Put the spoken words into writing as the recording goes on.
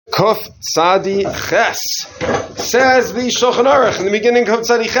Kuf Tzadi Ches. Says the Shulchan Aruch in the beginning of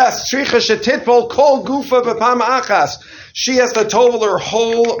Tzadi Ches, Tzricha shetitpol kol gufa b'pam achas. She has to tovel her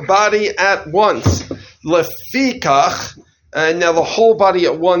whole body at once. Lefikach, and now the whole body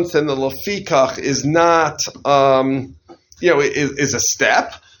at once, and the lefikach is not, is a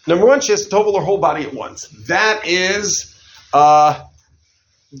step. Number one, she has to tovel her whole body at once. That is,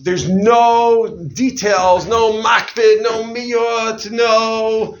 there's no details, no makbid, no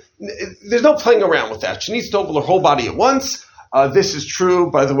miyot, there's no playing around with that. She needs to tovel her whole body at once. This is true,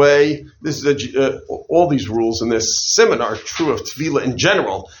 by the way. This is all these rules in this seminar are true of tefillah in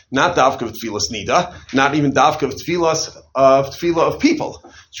general, not davka of tefillas niddah, not even davka of tefillah of people.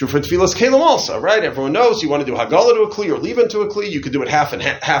 It's true for tefillas kelim also, right? Everyone knows you want to do hagala to a kli or leave into a kli. You could do it half and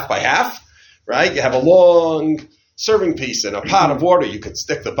half by half, right? You have a long serving piece in a pot of water. You could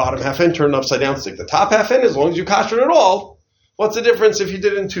stick the bottom half in, turn it upside down, stick the top half in. As long as you kasher it all, what's the difference if you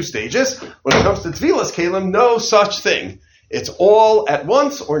did it in two stages? When it comes to tefillas kelim, no such thing. It's all at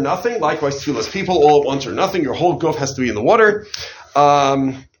once or nothing. Likewise, tefillas people, all at once or nothing. Your whole guf has to be in the water.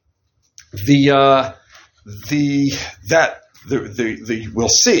 We'll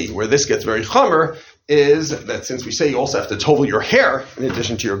see where this gets very chomer is that since we say you also have to tovel your hair in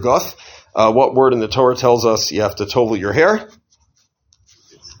addition to your guf, what word in the Torah tells us you have to tovel your hair?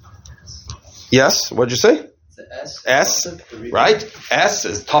 Yes, what'd you say? S, right? S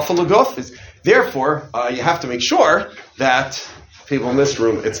is tafel guf. Therefore, you have to make sure that people in this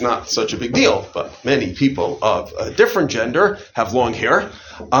room, it's not such a big deal, but many people of a different gender have long hair,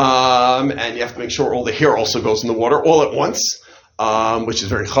 and you have to make sure all the hair also goes in the water all at once, which is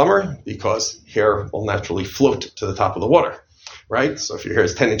very chomer, because hair will naturally float to the top of the water, right? So if your hair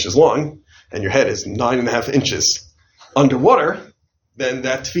is 10 inches long, and your head is 9.5 inches underwater, then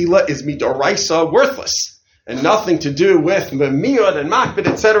that tefillah is midoraisa worthless, and nothing to do with memiyot and makbid,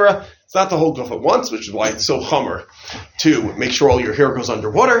 etc. It's not the whole guf at once, which is why it's so chomer to make sure all your hair goes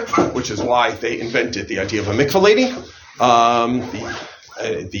underwater, which is why they invented the idea of a mikveh lady.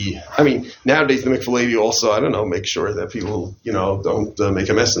 Nowadays the mikveh lady also, make sure that people, don't make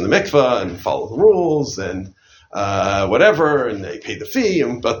a mess in the mikveh and follow the rules and whatever, and they pay the fee.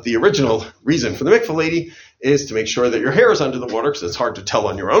 But the original reason for the mikveh lady is to make sure that your hair is under the water because it's hard to tell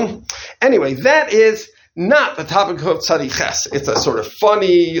on your own. Anyway, that is not the topic of Tzadi Ches. It's a sort of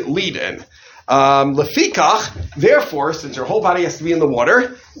funny lead-in. Lefikach, therefore, since your whole body has to be in the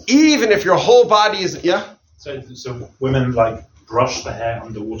water, even if your whole body is... Yeah? So women, brush the hair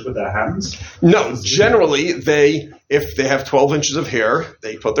underwater with their hands? No, generally, if they have 12 inches of hair,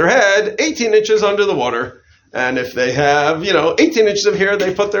 they put their head 18 inches under the water. And if they have, 18 inches of hair,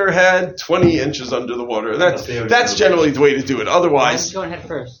 they put their head 20 inches under the water. That's generally the way to do it. Otherwise... Go ahead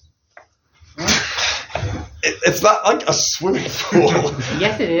first. It's not like a swimming pool.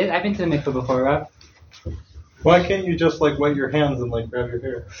 Yes, it is. I've been to the mikveh before, Rob. Why can't you just wet your hands and grab your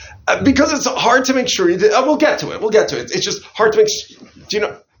hair? Because it's hard to make sure you did. We'll get to it. It's just hard to make. Do you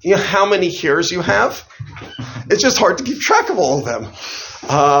know how many hairs you have? It's just hard to keep track of all of them.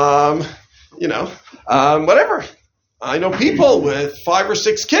 Whatever. I know people with 5 or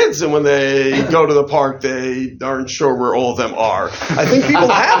 6 kids, and when they go to the park, they aren't sure where all of them are. I think people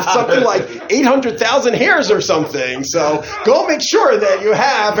have something like 800,000 hairs or something. So go make sure that you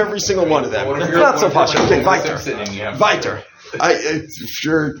have every single one of them. It's not so posh. Okay, Viter.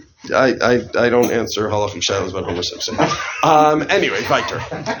 I don't answer halachic shadows about Homer Simpson. Anyway, Viter.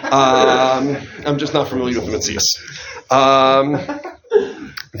 I'm just not familiar with the Metzias.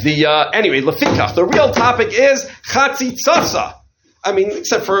 Lefikach, the real topic is chatzitzasa.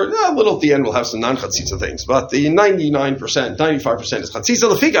 Except for a little at the end, we'll have some non-chatzitza things, but the 95% is chatzitza.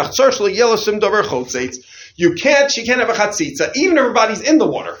 Lefikach, tzarshli yelosim dover chotzeitz. She can't have a chatzitza, even if her body's in the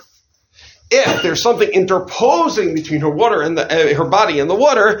water. If there's something interposing between her water and her body and the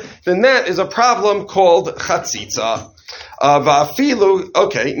water, then that is a problem called chatzitza.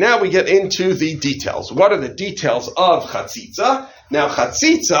 Okay, now we get into the details. What are the details of chatzitza? Now,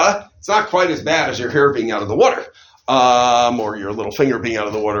 chatzitza, it's not quite as bad as your hair being out of the water, or your little finger being out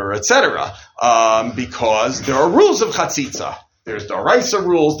of the water, etc. Because there are rules of chatzitza. There's daraisa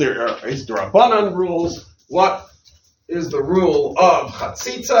rules, there is drabanan rules. What is the rule of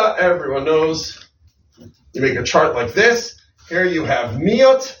chatzitza? Everyone knows. You make a chart like this. Here you have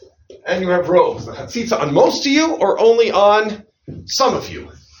miyot, and you have robes. The chatzitza on most of you, or only on some of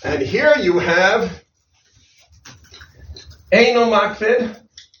you. And here you have Eino makfid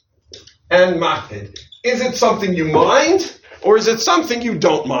and makfid. Is it something you mind, or is it something you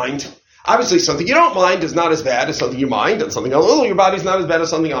don't mind? Obviously, something you don't mind is not as bad as something you mind, and something on a little of your body is not as bad as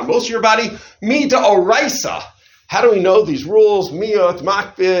something on most of your body. Mida oraisa How do we know these rules? Miyot,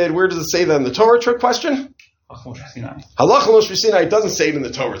 makbid, where does it say that in the Torah? Trick question? Halacha Moshe Sinai, it doesn't say it in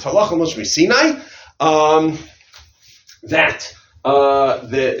the Torah. It's Halacha Moshe Sinai.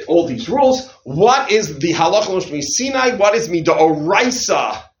 All these rules. What is the Halacha Moshe Sinai? What is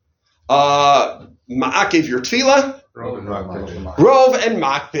Midoraisa? Ma'akev your tefillah? Rov and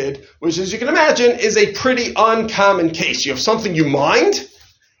makbid, which, as you can imagine, is a pretty uncommon case. You have something you mind,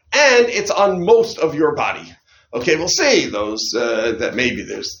 and it's on most of your body. Okay, we'll see those that maybe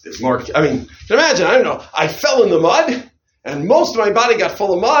there's more. I mean, you can imagine. I don't know. I fell in the mud, and most of my body got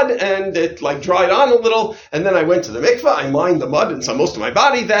full of mud, and it like dried on a little. And then I went to the mikveh. I mined the mud, and so most of my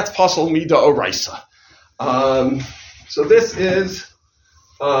body. That's pasal mida oraisa. So this is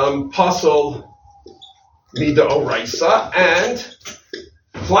pasal mida oraisa, and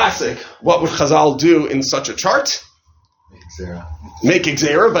classic. What would Chazal do in such a chart? Make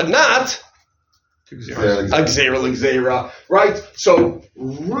gzera, but not gzera, right? So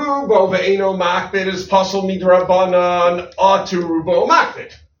rubo ve'eno makbid is pasal midrabanan atu rubo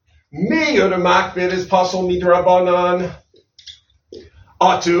makbid. Miyod makbid is pasal midrabanan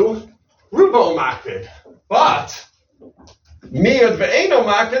atu rubo makbid. But miyod ve'eno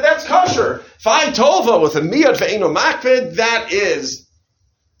makbid, that's kosher. If I tolva with a miyod ve'eno makbid, that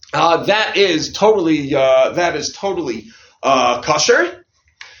is totally kosher,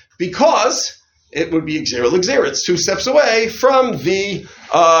 because it would be gzera. It's 2 steps away from the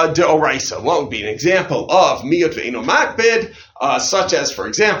deoraisa. What would be an example of miyot ve'eno makbid, such as, for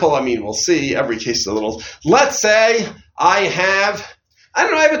example, we'll see, every case is a little, let's say I have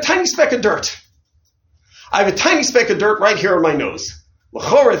a tiny speck of dirt. I have a tiny speck of dirt right here on my nose.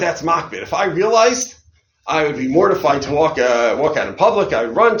 L'chora, that's makbid. If I realized, I would be mortified to walk out in public. I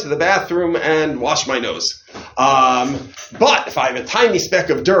would run to the bathroom and wash my nose. But if I have a tiny speck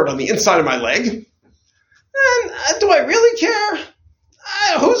of dirt on the inside of my leg, then do I really care?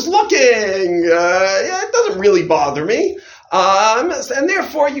 Who's looking? It doesn't really bother me. And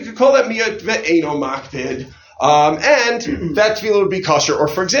therefore, you could call that miyot ve'eno makbid. And that tefillah would be kosher. Or,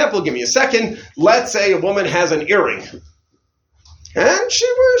 for example, give me a second. Let's say a woman has an earring. And she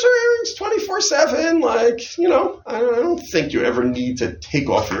wears her earrings 24/7, I don't think you ever need to take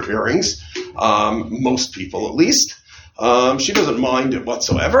off your earrings. Most people, at least. She doesn't mind it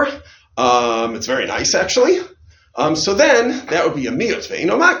whatsoever. It's very nice, actually. So then, that would be a miyot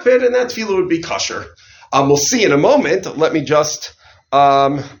ve'eno makbid, and that tefillah would be kosher. We'll see in a moment. Let me just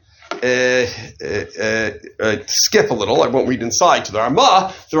skip a little. I won't read inside to the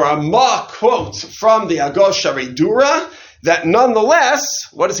Ramah. The Ramah quotes from the Agos Sharei Dura that nonetheless,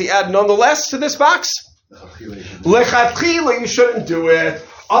 what does he add nonetheless to this box? Lechatchila, you shouldn't do it.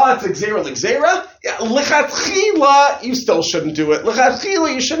 It's gzera. Yeah, lechatchila, you still shouldn't do it.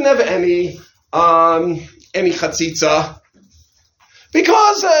 Lechatchila, you shouldn't have any chatzitza.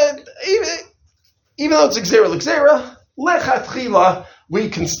 Because even though it's gzera, lechatchila, we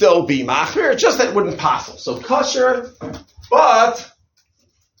can still be machmir, just that it wouldn't passel. So kosher, but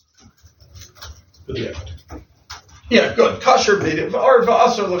yeah, good. Kosher b'diavad or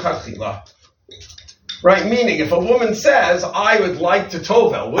v'asur l'chatchila. Right, meaning if a woman says, I would like to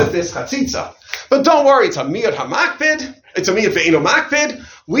tovel with this chatzitza, but don't worry, it's a miyot hamakbid, it's a miyot ve'eno makbid,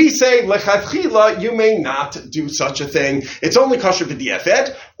 we say, lechatchila, you may not do such a thing. It's only kosher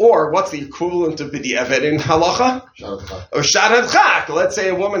b'diavad, or what's the equivalent of b'diavad in halacha? Or shad hadchak. Let's say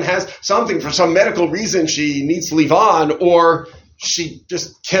a woman has something for some medical reason she needs to leave on, or she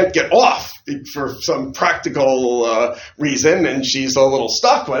just can't get off for some practical reason, and she's a little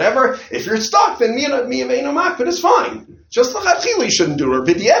stuck, whatever. If you're stuck, then miyot ve'eno makbid is fine. Just l'chatchila you shouldn't do it, or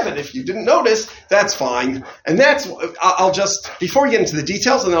b'diavad, if you didn't notice, that's fine. And I'll just, before we get into the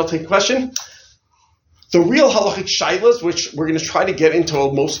details, and then I'll take a question, the real halachic shaylas, which we're going to try to get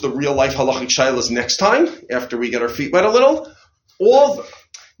into most of the real life halachic shaylas next time, after we get our feet wet a little, all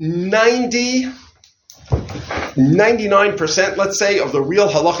 99%, let's say, of the real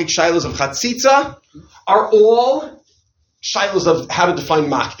halachic shaylas of chatzitza are all shaylas of how to define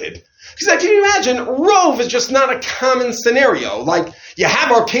makbid. Because can you imagine, rov is just not a common scenario. Like, you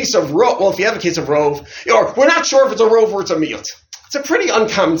have our case of rov, well, if you have a case of rov, or we're not sure if it's a rov or it's a miyot. It's a pretty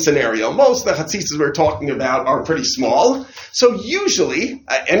uncommon scenario. Most of the chatzitzas we're talking about are pretty small. So usually,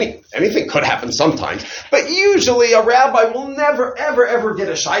 anything could happen sometimes, but usually a rabbi will never, ever, ever get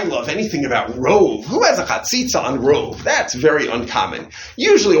a shayla of anything about rov. Who has a chatzitza on rov? That's very uncommon.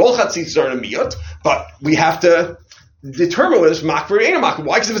 Usually all chatzitzas are in a miyot, but we have to determine whether it's makbid or eno makbid.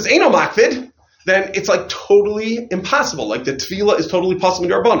 Why? Because if it's eno makbid, then it's like totally impossible. Like the tefillah is totally possible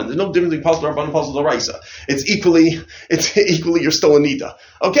in Rabbanan. There's no difference between possible Rabbanan and possible D'oraisa. It's equally you're still a nida.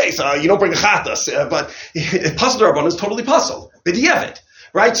 Okay, so you don't bring a chatas, but possible Rabbanan is totally possible. B'diavad.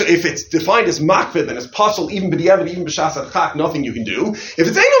 Right? So if it's defined as makvid, then it's possible, even b'diavad, even b'shas adchak, nothing you can do. If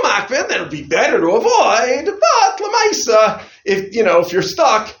it's ain't no makvid, then it'd be better to avoid, but l'maisa, if you're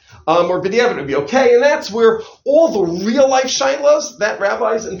stuck, or b'diavad, it'd be okay. And that's where all the real life shaylas that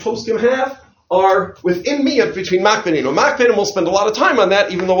rabbis and poskim have are within miyat between makvid and no makvid, and we'll spend a lot of time on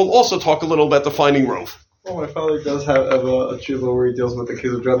that, even though we'll also talk a little about defining rov. Well, my father does have a tshuva where he deals with the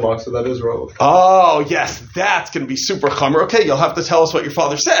case of dreadlocks, so that is rov. Oh, yes, that's going to be super chamer. Okay, you'll have to tell us what your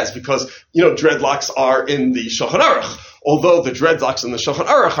father says, because, dreadlocks are in the Shulchan Aruch. Although the dreadlocks in the Shulchan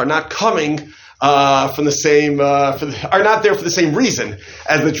Aruch are not coming from the same, are not there for the same reason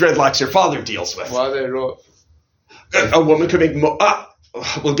as the dreadlocks your father deals with. Why are they rov? A woman could make,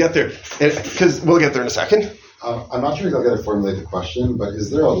 we'll get there, because we'll get there in a second. I'm not sure if I'll get a formulated question, but is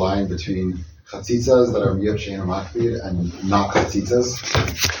there a line between chatzitzas that are miyat shein or makbid and not chatzitzas?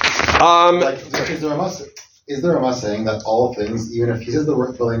 Is there a Ramah saying that all things, even if he says the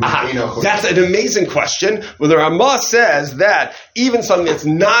word filling, that's an amazing question. When the Ramah says that even something that's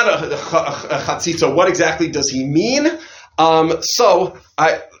not a chatzitza, what exactly does he mean? So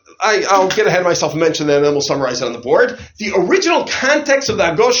I'll get ahead of myself and mention that, and then we'll summarize it on the board. The original context of the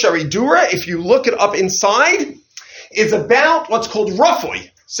Agos Sharidura, if you look it up inside, is about what's called rafoi,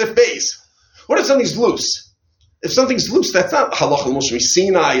 sif beis. What if something's loose? If something's loose, that's not halacha Moshe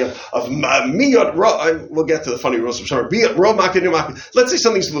Sinai of miyot. We'll get to the funny rules of Shemar. Let's say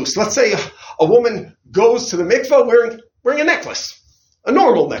something's loose. Let's say a woman goes to the mikvah wearing a necklace, a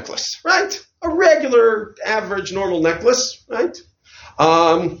normal necklace, right? A regular, average, normal necklace, right?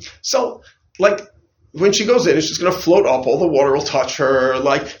 So, like, when she goes in, it's just going to float up. All the water will touch her.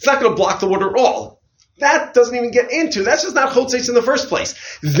 Like, it's not going to block the water at all. That doesn't even get into. That's just not chotzeitz in the first place.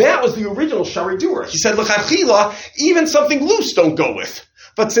 That was the original Sharidura. He said, l'chachila, even something loose don't go with.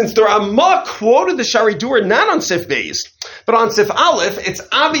 But since the Ramah quoted the Sharidura not on Sif Beis, but on Sif Aleph, it's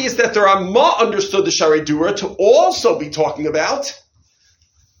obvious that the Ramah understood the Sharidura to also be talking about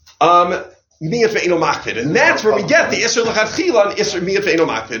miyat ve'eno makpid. And that's where we get the Isser l'chachila and Isser miyat ve'eno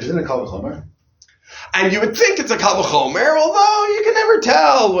makpid. Isn't it called a chomer? And you would think it's a kal v'chomer, although you can never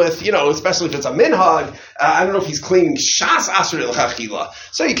tell with, especially if it's a minhag. I don't know if he's cleaning shas asr l'chachila,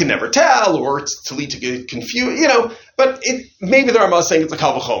 so you can never tell, or it's to lead to confusion, but maybe the Ramah is saying it's a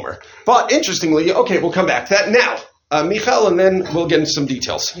kal v'chomer. But interestingly, okay, we'll come back to that now. Michal, and then we'll get into some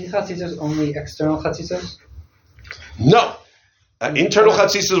details. Are chatzitzos only external chatzitzos? No. Internal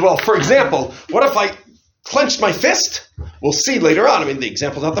chatzitzos as well. For example, what if I clenched my fist? We'll see later on. I mean, the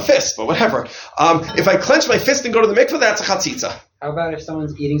example's not the fist, but whatever. If I clench my fist and go to the mikveh, that's a chatzitza. How about if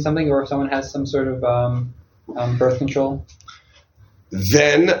someone's eating something, or if someone has some sort of birth control?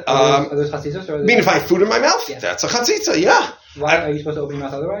 Then, are those chatzitzos? I mean, if I have food in my mouth, yeah. That's a chatzitza, yeah. Why are you supposed to open your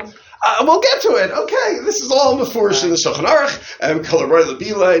mouth otherwise? We'll get to it. Okay, this is all mefurish in the Shulchan Aruch, Kolaroy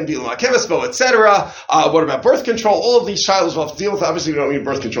Labila and Bila Kemispo, etc. What about birth control? All of these shilas we'll have to deal with. Obviously, we don't need a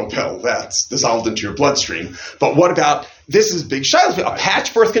birth control pill. That's dissolved into your bloodstream. But what about, this is big shilas, a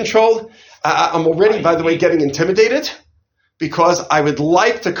patch birth control? I'm already, by the way, getting intimidated because I would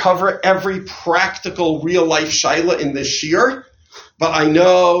like to cover every practical real-life shaila in this shir. But I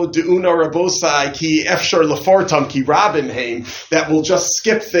know de'una rabosai ki efshar lefortam ki rabim heim, that will just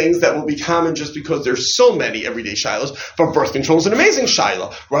skip things that will be common just because there's so many everyday shilas. But birth control is an amazing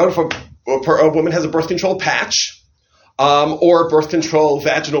shaila. Right? If a woman has a birth control patch or a birth control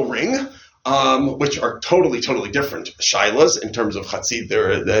vaginal ring, which are totally, totally different shilas in terms of chatzit,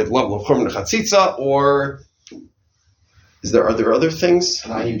 the level of churban chatzitza, or are there other things?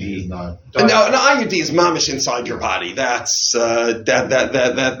 An IUD is not. No, an IUD is mamish inside your body. That's that's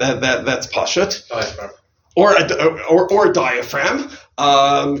pashut. Diaphragm. Or a diaphragm.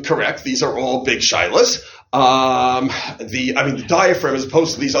 Correct. These are all big shilas. The diaphragm, as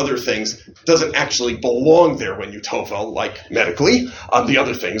opposed to these other things, doesn't actually belong there when you tovel, like medically. The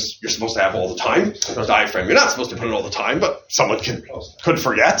other things you're supposed to have all the time. The diaphragm, you're not supposed to put it all the time, but someone could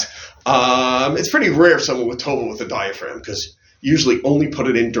forget. It's pretty rare someone would tovel with a diaphragm, because usually only put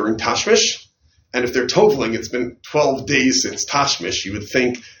it in during tashmish. And if they're toveling, it's been 12 days since tashmish. You would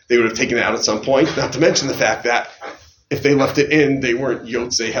think they would have taken it out at some point. Not to mention the fact that if they left it in, they weren't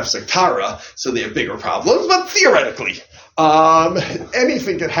yotzei hefsek tara, so they have bigger problems. But theoretically,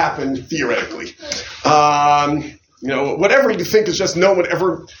 anything could happen theoretically. Whatever you think is just no one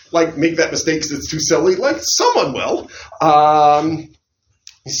ever make that mistake because it's too silly. Like someone will.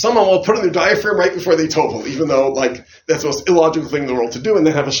 Someone will put in their diaphragm right before they tovel, even though, like, that's the most illogical thing in the world to do, and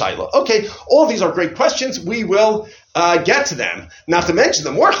then have a shaila. Okay, all of these are great questions. We will get to them. Not to mention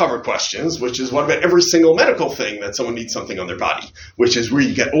the more chamer questions, which is what about every single medical thing that someone needs something on their body, which is where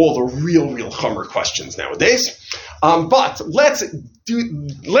you get all the real chamer questions nowadays. But let's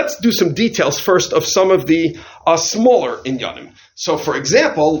do some details first of some of the smaller inyanim. So, for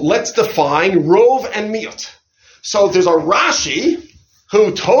example, let's define rov and miyut. So there's a Rashi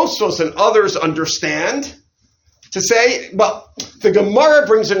who Tosfos and others understand to say, well, the Gemara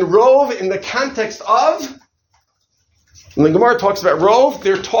brings in rov in the context of, when the Gemara talks about rov,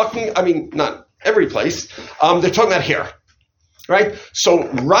 they're talking, not every place, they're talking about hair, right? So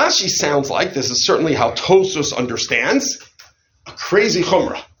Rashi sounds like, this is certainly how Tosfos understands, a crazy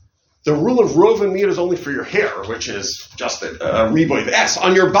chumrah. The rule of rov and miyut is only for your hair, which is just a riboy of s.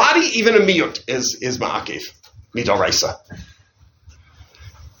 On your body, even a miyut is ma'akev, midoraisa.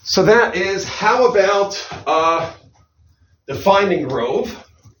 So that is, how about defining rov?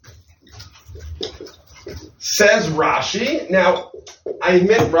 Says Rashi. Now, I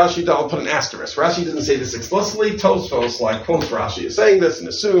admit Rashi, I'll put an asterisk. Rashi doesn't say this explicitly. Tosfos, like, quotes Rashi as saying this and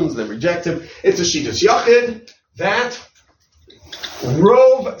assumes, then rejects him. It's a shitas yachid that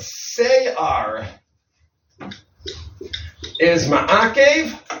rov seyar is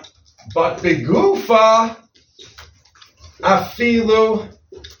ma'akev, but begufa afilu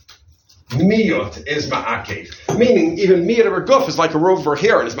miyut is ma'akev. Meaning, even miyut of her guf is like a rov of her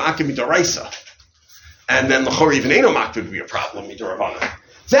hair and is ma'akev midoraisa. And then l'chor even eno maktiv would be a problem, midorabana.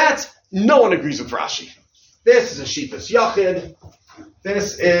 That, no one agrees with Rashi. This is a shitas yachid.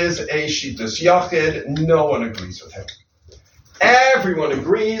 This is a shitas yachid. No one agrees with him. Everyone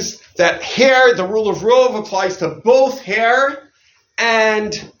agrees that hair, the rule of rov, applies to both hair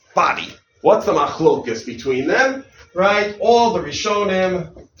and body. What's the machlokas between them? Right? All the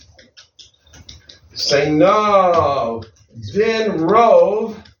Rishonim say no. Din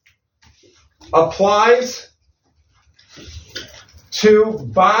rov applies to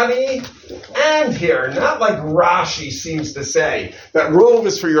body and hair. Not like Rashi seems to say, that rov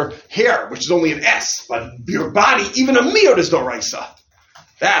is for your hair, which is only an S, but your body, even a miyot is doraisa.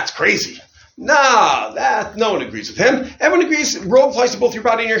 That's crazy. No one agrees with him. Everyone agrees rov applies to both your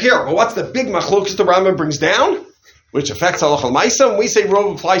body and your hair. But what's the big machlokas the Rambam brings down, which affects halachah l'maisa? When we say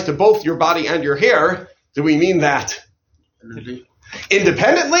rov applies to both your body and your hair, do we mean that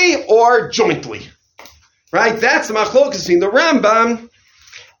independently or jointly? Right? That's the machlokas between the Rambam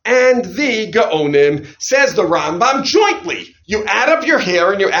and the Gaonim. Says the Rambam, jointly. You add up your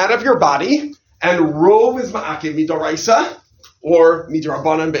hair and you add up your body, and rov is ma'akev midoraisa, or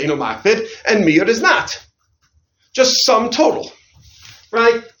midrabanan be'eno makbid, and miyut is not. Just sum total.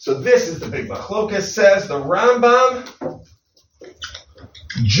 Right? So this is the big machlokas, says the Rambam.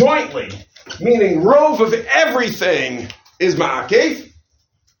 Jointly, meaning rov of everything is ma'akev,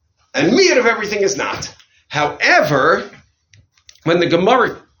 and miyut of everything is not. However, when the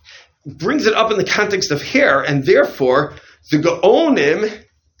Gemara brings it up in the context of hair, and therefore the Gaonim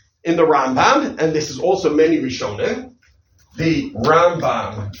in the Rambam, and this is also many Rishonim, the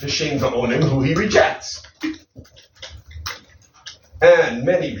Rambam, the Shem Gaonim, who he rejects, and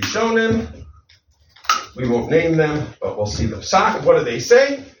many Rishonim, we won't name them, but we'll see them. What do they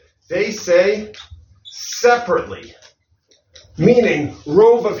say? They say separately, meaning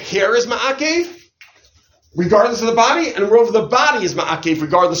rov of hair is ma'akev, regardless of the body, and rov of the body is ma'akev,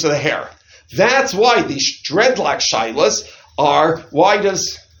 regardless of the hair. That's why these dreadlock shailas are, why did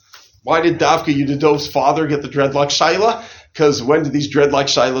Davka Yudidov's father get the dreadlock shaila? Because when did these dreadlock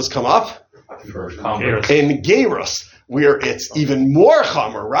shailas come up? In Gerus, where it's even more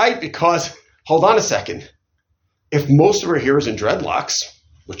chamer, right? Because, hold on a second, if most of her hair is in dreadlocks,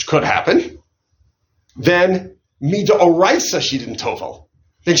 which could happen, then mida oraisa she didn't tovel.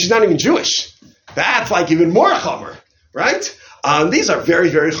 Then she's not even Jewish. That's like even more chamer, right? These are very,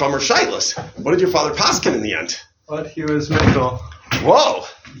 very chamer shailas. What did your father paskin in the end? What? He was mental. Whoa.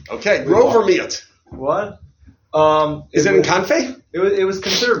 Okay, rov or miyut? What? Is it in Kanfei? It was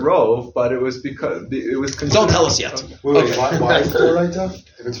considered rov, but it was because it was considered. Don't tell us yet. Wait, why is it doraita?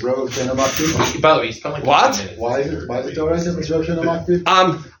 If it's rov, then makbid? By the way, you spent like What? 15 minutes. Why is it doraita if it's rov, then makbid?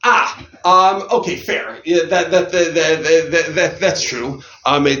 Okay, fair. Yeah, that's true.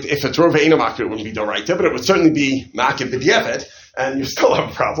 If it's rov ve'eno makbid, it wouldn't be doraita, but it would certainly be makbid b'diavad, and you still have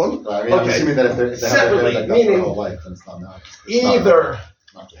a problem. I'm assuming that if they have a hair like that for their whole life, then it's not makbid. Either.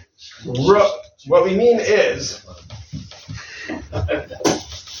 What we mean is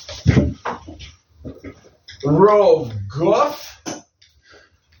rov guf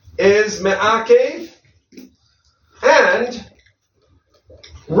is me'akev, and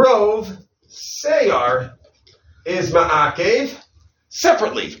Rov Seyar is Ma'akev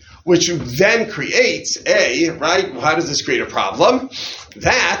separately, which then creates right? How does this create a problem?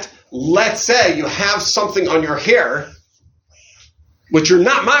 That, let's say you have something on your hair, which you're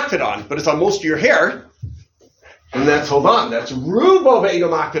not makpid on, but it's on most of your hair, and that's Rubo Ve'eino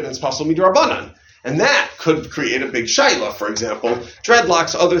Makpid and it's Pasal Midrabanan. And that could create a big shaila, for example,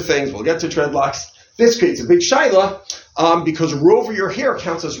 dreadlocks, other things, we'll get to dreadlocks. This creates a big shaila, because rove of your hair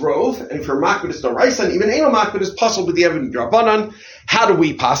counts as rove, and if you're makbid is doraisa, and even eino makbid is possible with the evidence drabanan. How do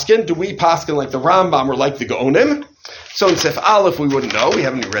we paskin? Do we paskin like the Rambam or like the Gaonim? So in Sif Aleph we wouldn't know, we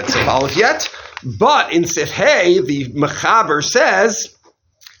haven't read Sif Aleph yet, but in Sif Hey, the Mechaber says,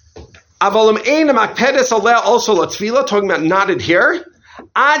 Avalim eina makpedes aleh also latfila, talking about knotted hair,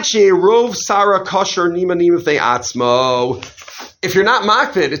 Ache rov sara kosher nima if they atzmo. If you're not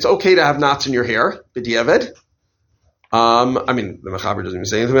makpid, it's okay to have knots in your hair, b'diavad. I mean, the Mechaber doesn't even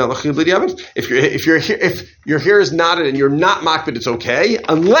say anything about l'chiyuv b'diavad. If your hair is knotted and you're not makpid, it's okay,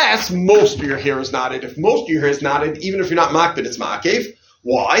 unless most of your hair is knotted. If most of your hair is knotted, even if you're not makpid, it's ma'akev.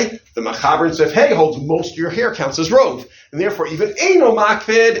 Why? The Mechaber in Sef Hey holds most of your hair counts as rov, and therefore even eino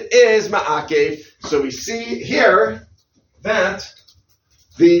makpid is ma'akev. So we see here that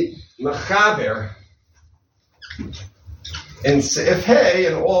the Mechaber in Sif Hey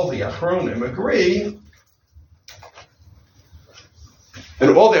and all the Achronim agree,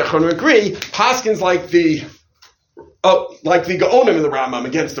 Paskins like the Gaonim in the Rambam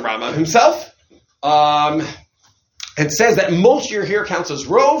against the Rambam himself, and says that most of your hair counts as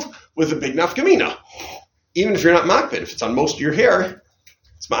rov with a big nafkamina. Even if you're not makpid, if it's on most of your hair,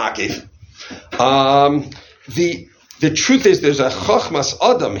 it's ma'akev. The truth is there's a chochmas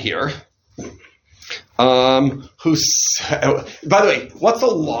adam here, who's, by the way, what's the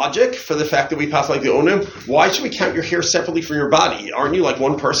logic for the fact that we pass like the onim? Why should we count your hair separately from your body? Aren't you like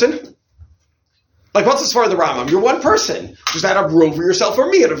one person? Like, what's as far as the Rambam? You're one person. Does that have rov of yourself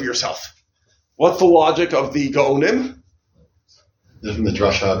or miyad of yourself? What's the logic of the Gaonim? Isn't the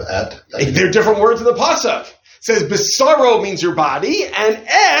drasha of et? They're different words in the pasuk. It says besaro means your body, and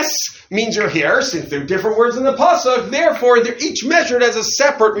es means your hair. Since they're different words in the pasuk, therefore they're each measured as a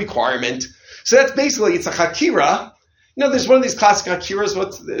separate requirement. So that's basically, it's a chakira. You know, there's one of these classic hakiras.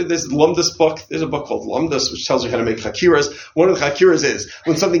 There's Lumdus book. There's a book called Lumdus, which tells you how to make hakiras. One of the hakiras is,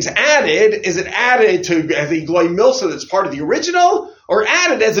 when something's added, is it added to as a gloy milsa that's part of the original, or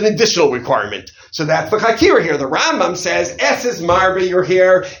added as an additional requirement? So that's the hakira here. The Rambam says, es is marbe your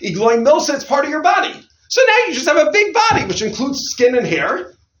hair, igloy milsa, it's part of your body. So now you just have a big body, which includes skin and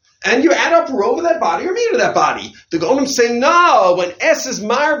hair, and you add up rov of that body or meat of that body. The Gaonim say, no, when es is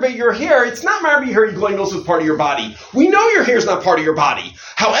marbe your hair, it's not marbe your hair, igloy milsa is part of your body. We know your hair is not part of your body.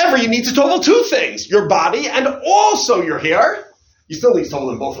 However, you need to total two things, your body and also your hair. You still need to total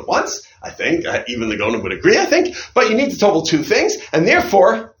them both at once, I think. Even the Gaonim would agree, I think. But you need to total two things, and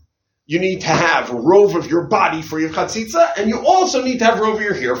therefore, you need to have rov of your body free of chatzitza, and you also need to have rov of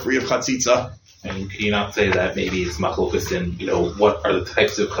your hair free of chatzitza. And can you not say that maybe it's machlokas in, what are the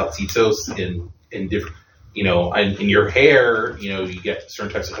types of chatzitzos in different, in your hair, you get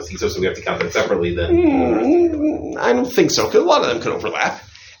certain types of chatzitzos, so we have to count them separately then? I don't think so, because a lot of them could overlap.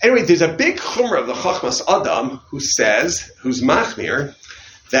 Anyway, there's a big chumrah of the Chachmas Adam who's machmir,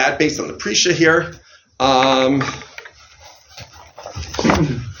 that based on the Prisha here,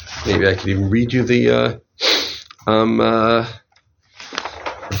 maybe I could even read you the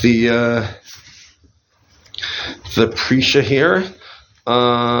Prisha here.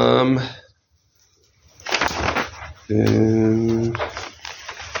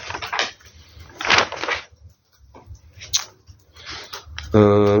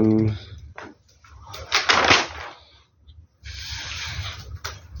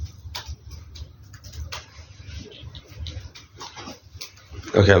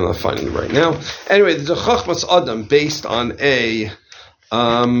 Okay, I'm not finding it right now. Anyway, there's a Chachmas Adam based on a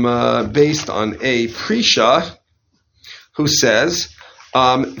Prisha who says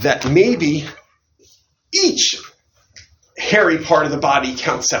that maybe each hairy part of the body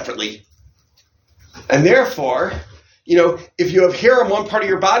counts separately. And therefore, if you have hair on one part of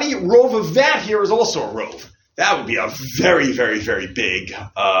your body, rov of that hair is also a rov. That would be a very, very, very big,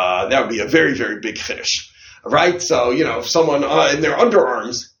 chiddush. Right? So, if someone in their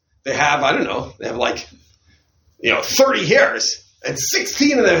underarms, they have 30 hairs, and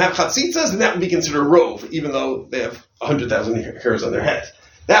 16 of them have chatzitzas, and that would be considered rov, even though they have 100,000 hairs on their head.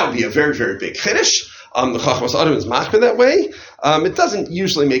 That would be a very, very big chiddush. The Chachmas Adam is machmir that way. It doesn't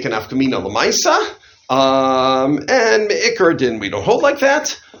usually make an afkamina l'maisa, and Me'ikar din we don't hold like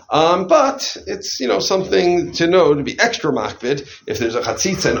that. But it's, something to know to be extra makbid. If there's a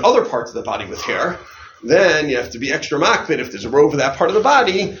chatzitza in other parts of the body with hair, then you have to be extra makbid if there's a robe of that part of the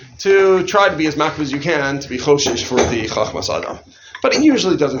body to try to be as makbid as you can to be choshesh for the chachmas adam. But it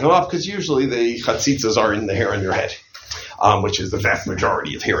usually doesn't come up because usually the chatzitzas are in the hair on your head, which is the vast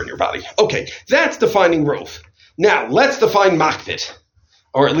majority of hair in your body. Okay, that's defining rove. Now, let's define makbid,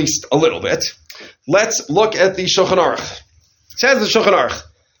 or at least a little bit. Let's look at the Shulchan Aruch. It says the Shulchan Aruch,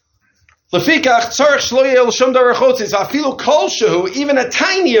 Lefikach tzarich shlo yeh l'shum davar chotzis v'afilu kol shehu, even a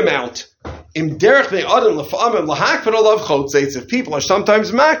tiny amount, im derech ve'adam l'fa'amim l'hakpid olav chotzis. If people are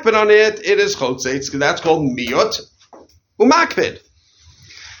sometimes makpid on it, it is chotzis, because that's called miyot u'makpid.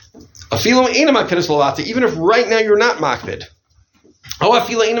 Afilu eina makpid is lovati, even if right now you're not makpid. Oh,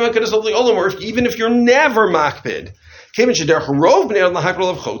 afilu eina makpid is lovati olam, or even if you're never makpid. As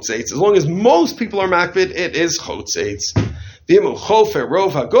long as most people are makbid, it is chotzeitz.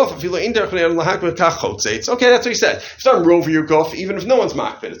 Okay, that's what he said. If it's not rov your gof, even if no one's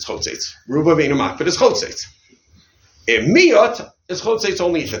makbid, it's chotzeitz. Ruba v'eino makbid is chotzeitz. Miyot is chotzeitz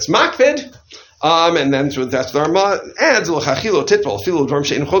only if it's makbid. And then that's what the Rama adds. And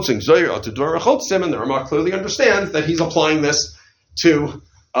the Rama clearly understands that he's applying this to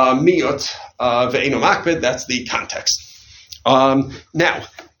miyot ve'eno makbid. That's the context. Now,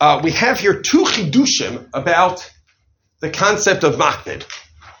 we have here two chidushim about the concept of makbid.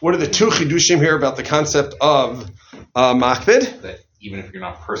 What are the two chidushim here about the concept of makbid? That even if you're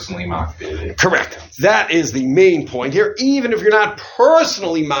not personally makbid. Correct. That is the main point here. Even if you're not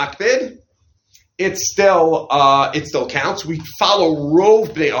personally makbid, it still counts. We follow rov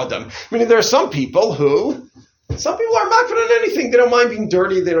bnei adam. Meaning there are some people are makbid on anything. They don't mind being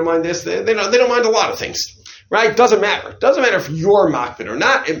dirty. They don't mind this. They don't mind a lot of things. Right? Doesn't matter. It doesn't matter if you're makbid or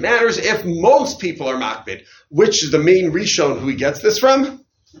not. It matters if most people are makbid. Which is the main Rishon who he gets this from?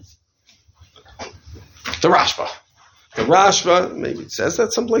 The Rashba. The Rashba, maybe it says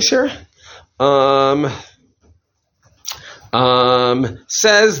that someplace here,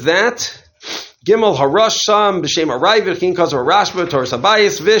 says that Gimel Harasham b'shem Arayvit Kinkaz or Rashba Toras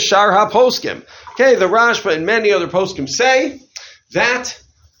Habayis v'Shar HaPoskim. Okay, the Rashba and many other poskim say that.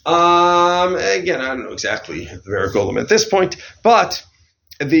 Again, I don't know exactly the Veragolim at this point, but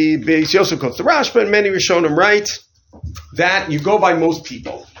the Beis Yosef quotes the Rashba and many Rishonim write that you go by most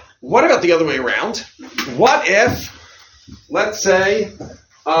people. What about the other way around? What if, let's say,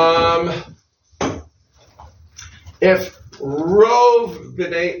 if Rov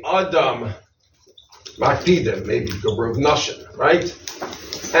B'nei Adam Makdidim, maybe go Rov Nashim, right?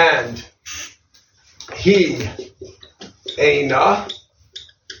 And he Eina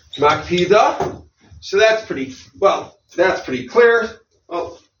Makpida. So that's pretty clear.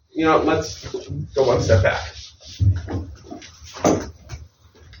 Well, let's go one step back.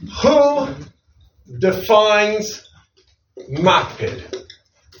 Who defines makpid?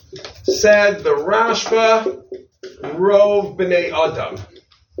 Said the Rashba, Rov B'nei Adam.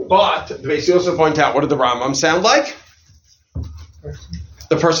 But the Beis Yosef point out, what did the Rambam sound like?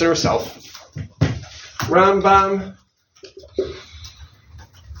 The person herself. Rambam,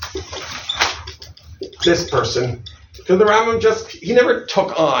 this person. Because the Rambam he never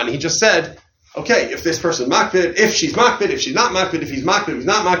took on. He just said, okay, if this person makbid, if she's makbid, if she's not makbid, if he's makbid, if he's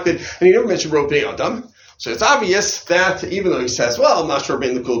not makbid, and he never mentioned Rov B'nei Adam. So it's obvious that even though he says, well, I'm not sure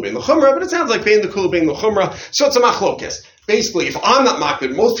bein the kula bein the chumrah, but it sounds like bein the kula bein the chumrah. So it's a machlokes. Basically, if I'm not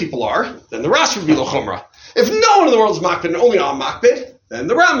makbid, most people are, then the Rashi would be the chumrah. If no one in the world is makbid and only I'm makbid, then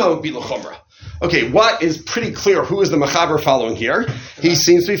the Rambam would be the chumrah. Okay, what is pretty clear? Who is the Mechaber following here? He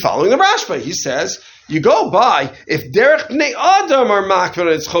seems to be following the Rashba. He says, you go by, if derech bnei Adam are makbid,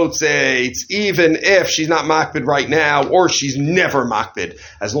 it's chotzeitz, even if she's not makbid right now, or she's never makbid.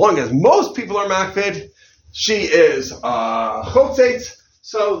 As long as most people are makbid, she is chotzeitz.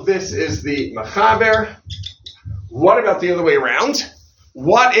 So this is the Mechaber. What about the other way around?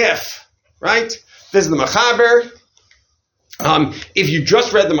 What if, right? This is the Mechaber. If you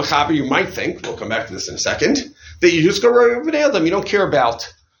just read the Mechaber, you might think, we'll come back to this in a second, that you just go Rov B'nei Adam. You don't care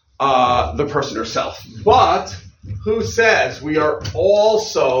about the person herself. But who says we are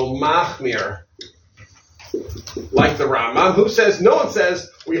also machmir like the Rambam? Who says, no one says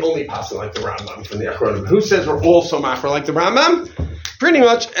we only pass it like the Rambam from the Achronim. Who says we're also machmir like the Rambam? Pretty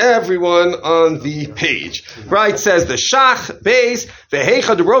much everyone on the page. Right, says the Shach, Beis,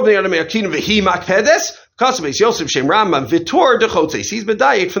 Ve'hecha de Rov B'nei Adam Yakin Ve'hi Makpedes, Kasabes Yosef Shem Rambam Vitor de Chotzeis. He's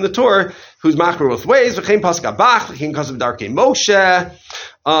medayik from the Torah, who's machmer both ways. V'chein Pascha Bach, v'chein Kasav Darkei Moshe,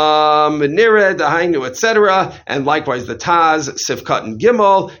 Nira, Dahainu, etc. And likewise the Taz, Sivkat and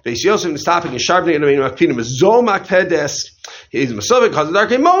Gimel. Beis Yosef stopping and sharpening and makpidim Zol Makpedes. He's Masovik Kasav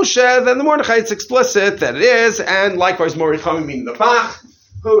Darkei Moshe. Then the Mordechai, it's explicit that it is, and likewise Mordechai meaning the Bach.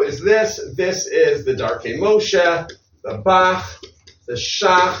 Who is this? This is the Darkei Moshe, the Bach, the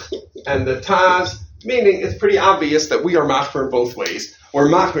Shach, and the Taz. Meaning, it's pretty obvious that we are machmir both ways. We're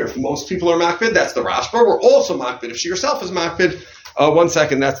machmir if most people are machmir, that's the Rashba. We're also machmir if she herself is machmir. 1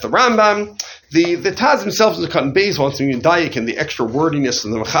 second, that's the Rambam. The Taz himself is a Cotton Beis wants to Yudayik and the extra wordiness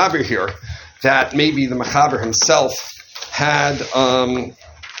of the Mechaber here, that maybe the Mechaber himself had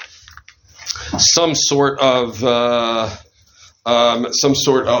some sort of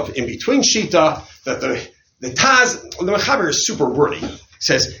in between shita, that the Taz, the Mechaber is super wordy.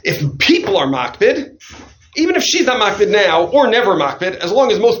 Says, if people are makbid, even if she's not makbid now, or never makbid, as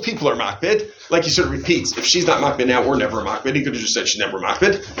long as most people are makbid, like he sort of repeats, if she's not makbid now, or never makbid, he could have just said she's never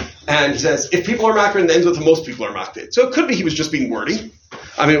makbid. And he says, if people are makbid, and ends with most people are makbid. So it could be he was just being wordy.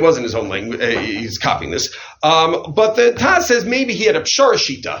 I mean, it wasn't his own language, he's copying this. But the Taz says maybe he had a pshara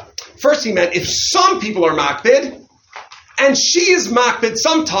shita. First he meant, if some people are makbid, and she is makbid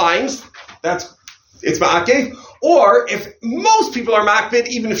sometimes, it's ma'akev. Or if most people are makbid,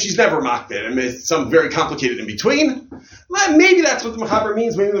 even if she's never makbid, and it's some very complicated in between, maybe that's what the Mechaber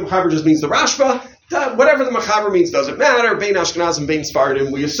means. Maybe the Mechaber just means the Rashba. Whatever the Mechaber means doesn't matter. Bein Ashkenazim, Bein Sfardim,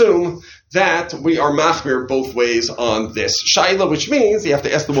 we assume that we are machmir both ways on this shaila, which means you have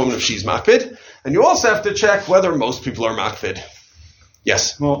to ask the woman if she's makbid, and you also have to check whether most people are makbid.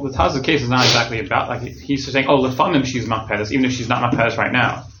 Yes? Well, the Taz's case is not exactly about, like, he's saying, oh, lefanim she's makpedes, even if she's not makpedes right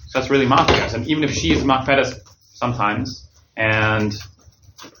now. So that's really makpedes. And even if she is makpedes sometimes, and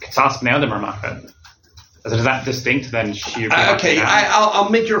Katsas Bnei Adam are makped, is that distinct? Then she. Okay, I'll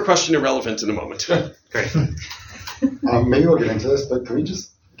make your question irrelevant in a moment. Great. Maybe we'll get into this, but can we just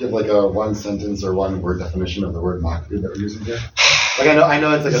give like a one sentence or one word definition of the word makbid that we're using here? Like I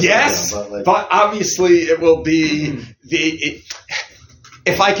know it's like a yes, but obviously it will be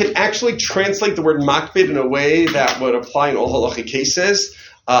if I could actually translate the word makbid in a way that would apply in all halachic cases,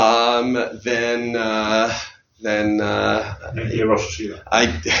 then I'm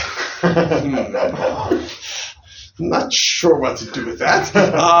not sure what to do with that.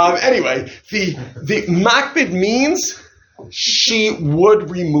 Anyway, the makbid means she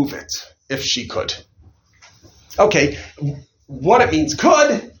would remove it if she could. Okay, what it means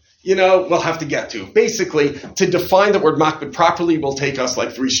could, we'll have to get to. Basically, to define the word makbid properly will take us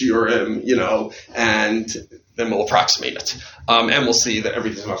like 3 shiurim, and then we'll approximate it. And we'll see that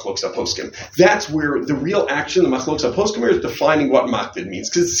everything's machlokes poskim. That's where the real action, the machlokes poskim, is defining what makbid means.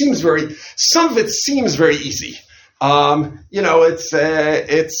 Because some of it seems very easy. A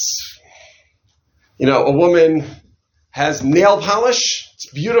woman has nail polish. It's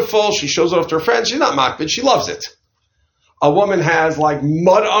beautiful. She shows it off to her friends. She's not makbid. She loves it. A woman has like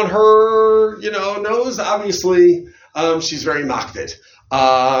mud on her, nose. Obviously, she's very makbid.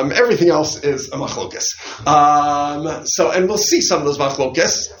 Everything else is a machlokas. And we'll see some of those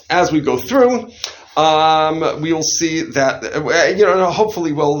machlokas as we go through. We will see that,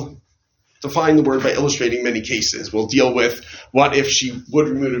 hopefully we'll define the word by illustrating many cases. We'll deal with what if she would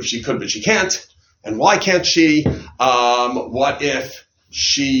remove it if she could, but she can't, and why can't she? What if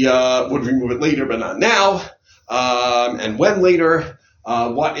she would remove it later, but not now? And when later?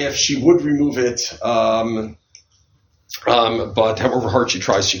 What if she would remove it, but however hard she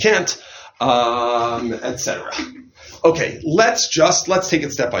tries, she can't, etc. Okay, let's take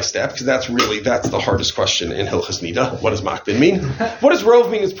it step by step, because that's the hardest question in Hilchot Niddah. What does makbid mean? What does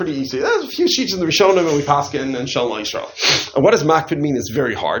rov mean is pretty easy. There's a few sheets in the Rishonim and we paskin and Shalom Yisrael. And what does makbid mean is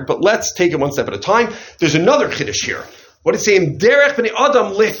very hard, but let's take it one step at a time. There's another chiddush here. What it's saying, derech b'nei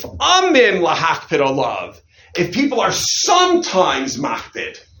adam lif amim lahakpid olav. If people are sometimes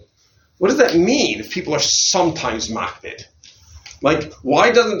makbid. What does that mean if people are sometimes makbid? Like,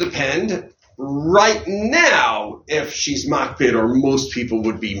 why doesn't it depend right now if she's makbid or most people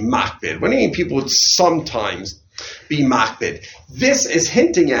would be makbid? What do you mean people would sometimes be makbid? This is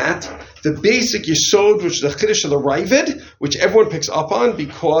hinting at the basic yesod, which is the chiddush of the Ravid, which everyone picks up on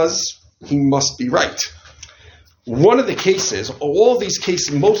because he must be right. One of the cases, most of these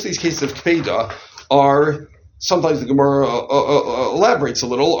cases of Kpeda are, sometimes the Gemara elaborates a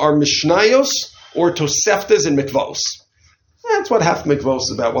little, are Mishnayos or Toseftas and Mikvos. That's what half Mikvos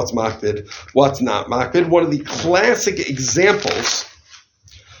is about, what's makbid, what's not makbid. One of the classic examples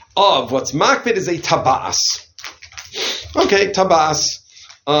of what's makbid is a tabas. Okay, tabas.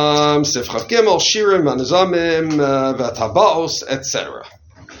 Sifchat Gimel, Shirim, Anazamim, Vatabaos, etc.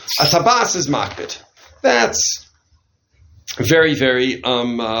 A tabas is makbid. That's very, very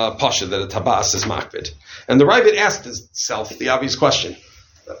pasha that a tabas is makbid. And the Ravid asked himself the obvious question: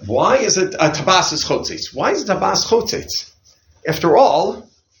 why is it a tabas is chotzetz? Why is a tabas chotzetz? After all,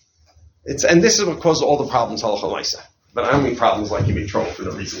 and this is what causes all the problems halacha l'maisa. But I don't mean problems like you may trouble for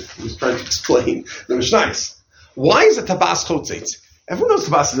no reason. I was trying to explain the Mishnayos. Why is a tabas chotzetz? Everyone knows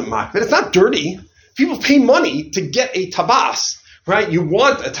tabas isn't makbid. It's not dirty. People pay money to get a tabas, right? You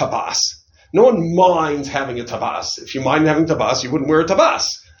want a tabas. No one minds having a tabas. If you mind having tabas, you wouldn't wear a tabas.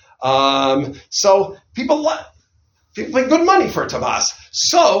 So people pay good money for a tabas.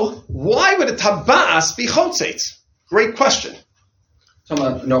 So why would a tabas be chotzetz? Great question. Talking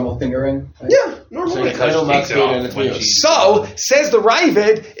about normal fingering? Right? Yeah, normal fingering. So, says the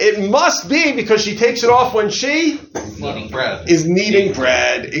Ravid, it must be because she takes it off when she is kneading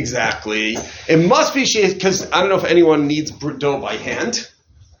bread. Exactly. It must be because I don't know if anyone needs dough by hand.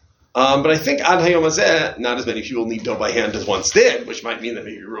 But I think ad hayom hazeh, not as many people need dough by hand as once did, which might mean that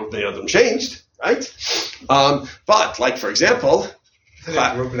maybe Rov Bnei Adam changed, right? But, like, for example...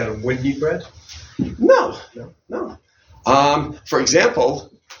 Rov Bnei Adam would knead bread? No. For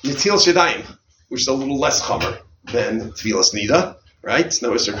example, Netil Shadayim, which is a little less chomer than Tevilas Niddah, right?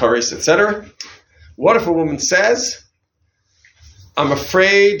 No Isser Kares, etc. What if a woman says, I'm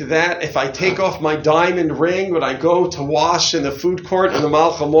afraid that if I take off my diamond ring when I go to wash in the food court in the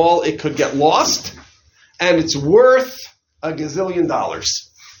Malcha Mall, it could get lost, and it's worth $1 gazillion,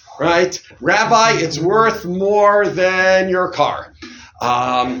 right? Rabbi, it's worth more than your car.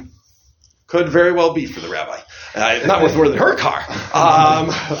 Could very well be for the rabbi. Not worth more than her car.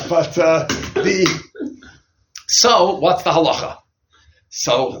 So what's the halacha?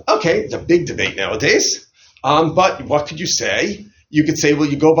 So, okay, it's a big debate nowadays. But what could you say? You could say, well,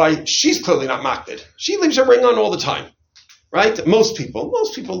 you go by, she's clearly not makbid. She leaves her ring on all the time, right? Most people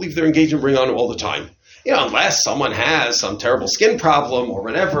leave their engagement ring on all the time. Unless someone has some terrible skin problem or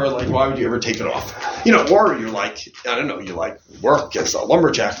whatever, like, why would you ever take it off? Or you're like, I don't know, you like work as a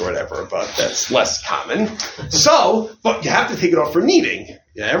lumberjack or whatever, but that's less common. So, but you have to take it off for kneading.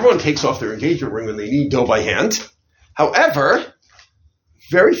 Yeah, everyone takes off their engagement ring when they knead dough by hand. However,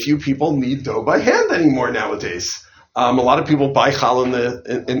 very few people knead dough by hand anymore nowadays. A lot of people buy challah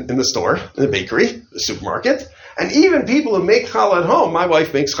in the store, in the bakery, the supermarket, and even people who make challah at home. My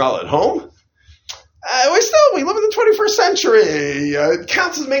wife makes challah at home. We live in the 21st century. It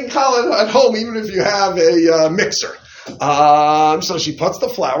counts as making challah at home, even if you have a mixer. So she puts the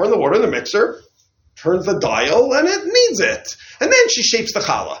flour and the water in the mixer, turns the dial, and it kneads it. And then she shapes the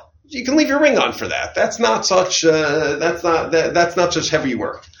challah. You can leave your ring on for that. That's not such heavy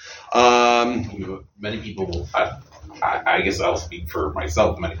work. Many people, I guess I'll speak for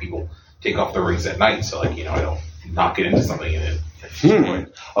myself. Many people take off their rings at night, so I don't knock it into something and it.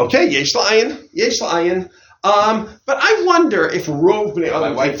 Okay, yesh la'ayin. But I wonder if Rov Bnei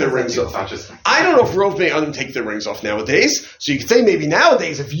Adam take their rings off. I don't know if Rov Bnei Adam take their rings off nowadays. So you could say maybe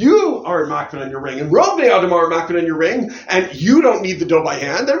nowadays, if you are makbid on your ring and Rov Bnei Adam are makbid on your ring, and you don't need the dough by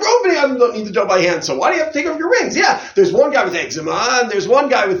hand, then Rov Bnei Adam don't need the dough by hand. So why do you have to take off your rings? Yeah, there's one guy with eczema, and there's one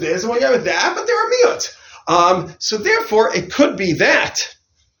guy with this, and one guy with that, but there are miyot. So therefore, it could be that.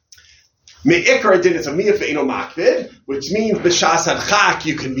 Me'ikar did it's a miyah ve'ino makbid, which means b'shas hadchak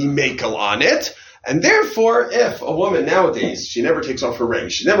you can be makel on it, and therefore, if a woman nowadays she never takes off her ring,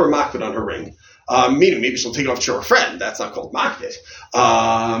 she's never makbid on her ring, meaning maybe she'll take it off to her friend. That's not called makbid.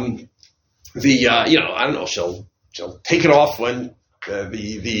 I don't know. She'll take it off when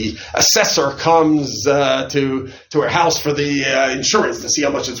the assessor comes to her house for the insurance to see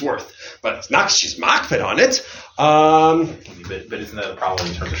how much it's worth. But it's not because she's makbid on it. But isn't that a problem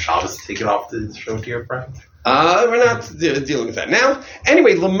in terms of Shabbos to take it off to show to your friend? We're not dealing with that now.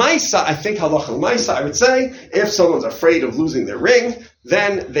 Anyway, l'maisa, I think halacha l'maisa, I would say, if someone's afraid of losing their ring,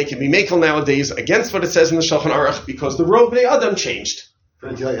 then they can be makel nowadays against what it says in the Shulchan Aruch because the Rov Bnei Adam changed. For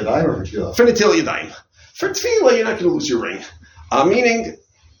Netilat Yadayim or for Tefillah? For Netilat Yadayim. For Tefillah, you're not going to lose your ring. Meaning,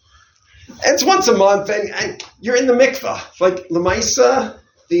 it's once a month and you're in the mikvah. Like l'maisa,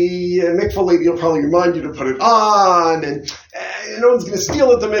 the mikvah lady will probably remind you to put it on, and no one's going to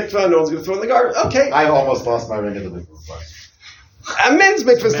steal at the mikvah, no one's going to throw it in the garbage. Okay. I almost lost my ring at the mikvah. A men's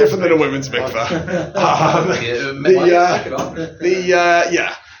mikvah is different than a women's mikvah.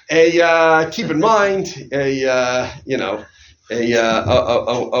 Keep in mind, a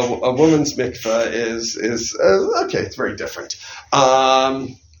woman's mikvah is okay. It's very different.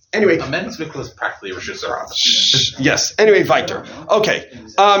 Anyway. A men's mikvah is practically Rosh Hashanah. Yes. Anyway, weiter. Okay.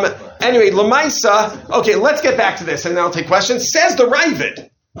 Anyway, Lamaisa. Okay, let's get back to this, and then I'll take questions. Says the Ravid,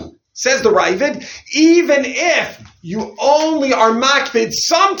 even if you only are makpid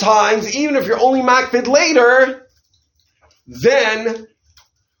sometimes, even if you're only makpid later, then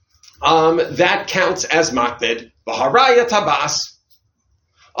that counts as makpid. B'haraya tabas.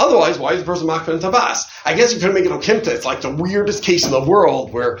 Otherwise, why is the person makpid and tabas? I guess you could make it okimta. It's like the weirdest case in the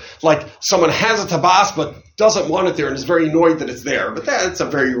world where, like, someone has a tabas but doesn't want it there and is very annoyed that it's there. But that's a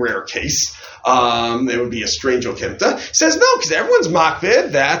very rare case. It would be a strange okimta. Says no, because everyone's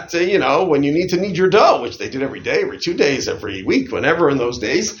makpid that, when you need your dough, which they did every day, every 2 days, every week, whenever in those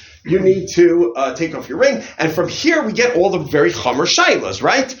days, you need to take off your ring. And from here we get all the very chomer shailas,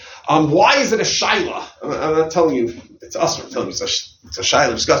 right? Why is it a shaila? I'm not telling you it's us. I'm telling you it's a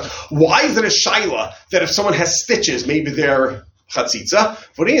shaila discuss. Why is it a shaila that if someone has stitches, maybe they're chatzitza?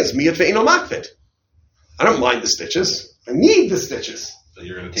 V'ri'ins miyat ve'ino makpid. I don't mind the stitches. I need the stitches. So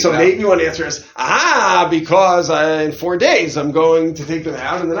you're going to take So it maybe out. one answer is, because in 4 days I'm going to take them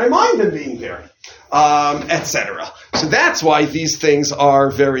out and then I mind them being there, etc. So that's why these things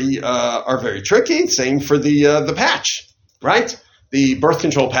are very tricky. Same for the patch, right? The birth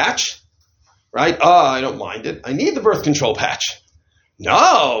control patch, right? I don't mind it. I need the birth control patch.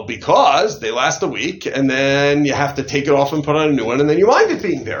 No, because they last a week and then you have to take it off and put on a new one and then you mind it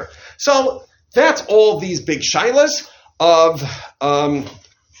being there. So that's all these big shilas of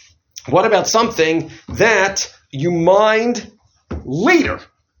what about something that you mind later?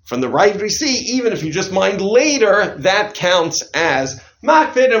 From the right we see, even if you just mind later, that counts as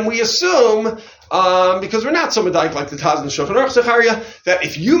makpid, and we assume, because we're not so medayik like the Taz and the Shulchan Aruch Zecharia, that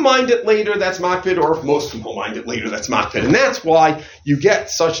if you mind it later, that's makpid, or if most people mind it later, that's makpid. And that's why you get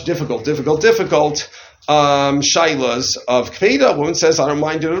such difficult shailas of k'peda. A woman says, I don't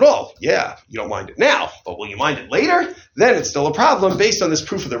mind it at all. Yeah, you don't mind it now, but will you mind it later? Then it's still a problem based on this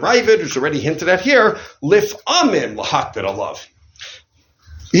proof of the Ravid, which is already hinted at here. Lif amin lahakbid alav.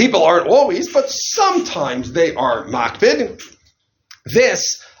 People aren't always, but sometimes they are makbid.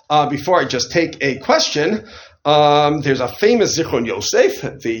 This, before I just take a question, there's a famous Zichron Yosef,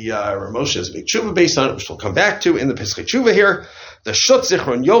 the Ramosha's big tshuva based on it, which we'll come back to in the Pesach Tshuva here. The Shut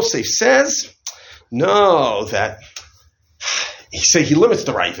Zichron Yosef says, no, that he limits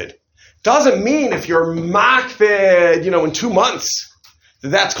the Ravid. Doesn't mean if you're makbid, in 2 months,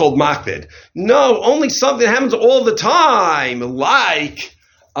 that's called makbid. No, only something that happens all the time, like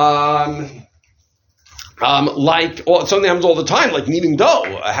something happens all the time, like needing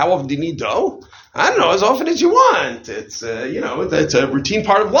dough. How often do you need dough? I don't know, as often as you want. It's it's a routine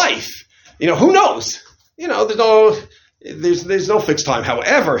part of life. Who knows? There's no fixed time.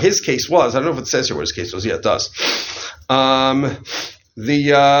 However, his case was, I don't know if it says here what his case was. Yeah, it does.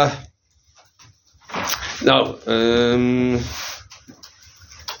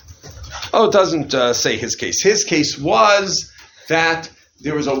 It doesn't say his case. His case was that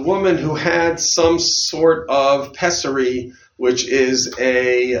there was a woman who had some sort of pessary, which is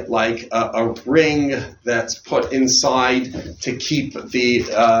a ring that's put inside to keep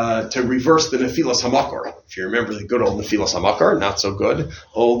to reverse the nefilas hamakar. If you remember the good old nefilas hamakar, not so good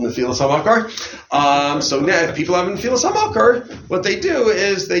old nefilas hamakar. So now if people have nefilas hamakar, what they do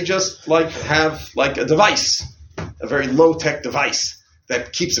is they just have a device, a very low tech device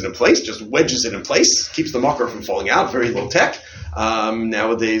that keeps it in place, just wedges it in place, keeps the makar from falling out. Very low tech.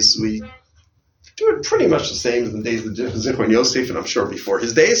 Nowadays we do it pretty much the same as in the days of Zichron Yosef, and I'm sure before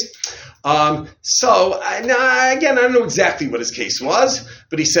his days. Again, I don't know exactly what his case was,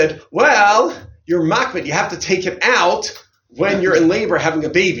 but he said, well, you're makbid, you have to take it out when you're in labor having a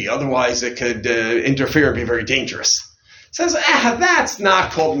baby, otherwise it could interfere and be very dangerous. Says, that's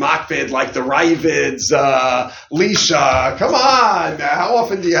not called makbid like the Ravid's Lisha. Come on, how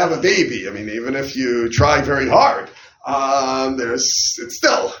often do you have a baby? I mean, even if you try very hard, it's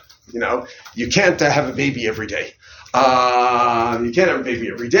still, you can't have a baby every day. You can't have a baby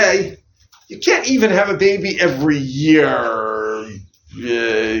every day. You can't even have a baby every year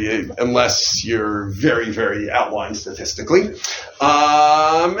unless you're very, very outlined statistically.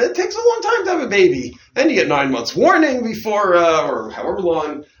 It takes a long time to have a baby. And you get 9 months warning before, or however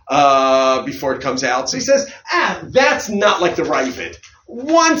long, before it comes out. So he says, that's not like the Ravid.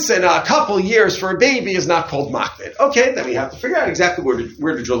 Once in a couple years for a baby is not called makbid. Okay, then we have to figure out exactly where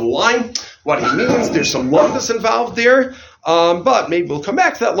to draw the line, what he means. There's some lumdus involved there, but maybe we'll come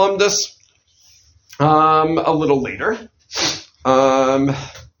back to that lumdus a little later.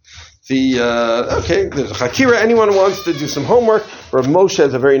 there's a Chakira. Anyone who wants to do some homework, Rav Moshe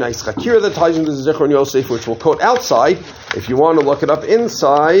has a very nice Chakira that ties into the Zichron Yosef, which we'll quote outside. If you want to look it up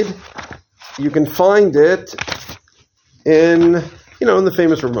inside, you can find it in the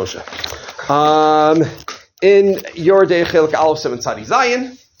famous Rav Moshe. In Yordei Chelik Aleph 7 Tzadi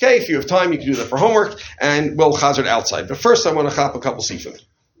Zayin. Okay, if you have time, you can do that for homework, and we'll chazard outside. But first, I want to chop a couple sifim.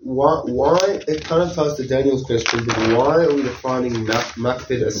 Why? It kind of ties to Daniel's question, but why are we defining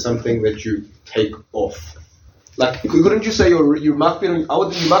makpid as something that you take off? Like, couldn't you say you makpid? I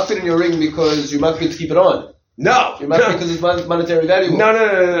wouldn't you makpid in your ring because you makpid to keep it on. No, you makpid because it's monetary value. No.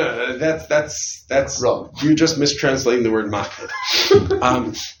 That's wrong. You're just mistranslating the word makpid.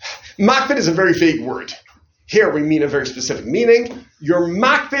 Makpid is a very vague word. Here we mean a very specific meaning. You're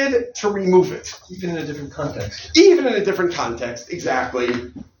makpid to remove it. Even in a different context. Even in a different context,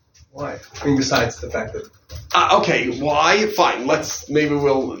 exactly. Why? I mean, besides the fact that... Okay, why? Fine. Maybe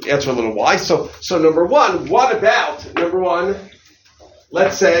we'll answer a little why. So number one,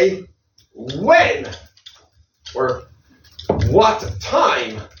 let's say, when or what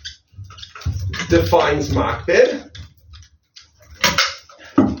time defines makpid?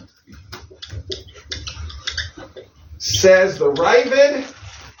 Says the Ravid,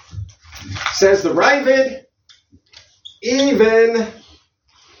 even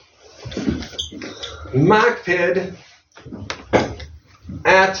makpid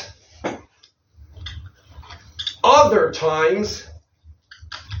at other times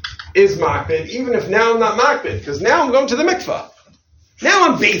is makpid, even if now I'm not makpid, because now I'm going to the mikvah. Now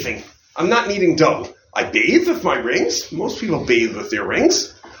I'm bathing. I'm not needing dough. I bathe with my rings. Most people bathe with their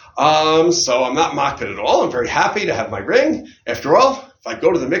rings. So I'm not makpid at all. I'm very happy to have my ring. After all, if I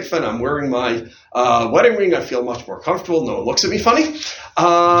go to the mikveh and I'm wearing my wedding ring, I feel much more comfortable. No one looks at me funny.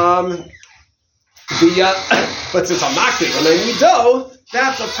 But since I'm makpid and I need dough,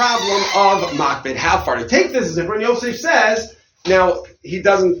 that's a problem of makpid. How far to take this? As Ibn Yosef says, now he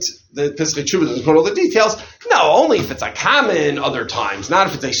doesn't, the Pesach Tshuva doesn't put all the details. No, only if it's a common other times, not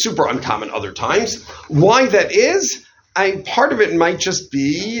if it's a super uncommon other times. Why that is? Part of it might just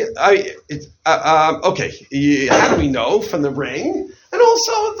be, okay, how do we know from the ring? And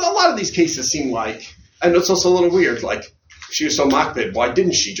also, a lot of these cases seem like, and it's also a little weird, like, she was so makpid, why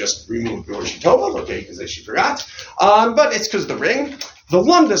didn't she just remove before she told? Okay, because she forgot. But it's because of the ring. The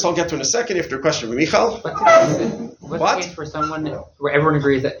lumdus I'll get to in a second after a question from Michal. What's the case for someone where everyone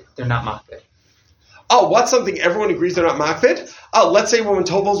agrees that they're not makpid? Oh, what's something everyone agrees they're not makpid? Oh, let's say a woman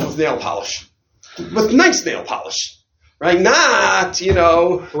tovos with nail polish. With nice nail polish. Right? Not,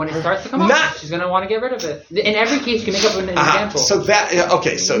 But when it starts to come off, she's going to want to get rid of it. In every case, you can make up an example. So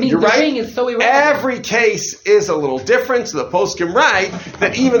you're right. Ring is so irrelevant. Every case is a little different. So the poskim write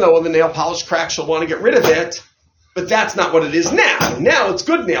that even though when the nail polish cracks, she'll want to get rid of it. But that's not what it is now. Now it's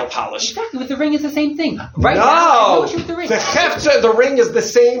good nail polish. Exactly. With the ring, it's the same thing. Right no. now, no issue with the ring. The hefza, the ring is the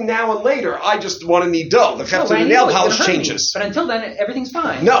same now and later. I just want to need dough. The hefza, the nail polish changes. But until then, everything's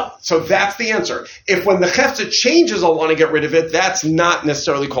fine. No. So that's the answer. If when the hefza changes, I'll want to get rid of it, that's not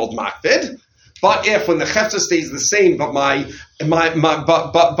necessarily called makpid. But if when the hefza stays the same, but my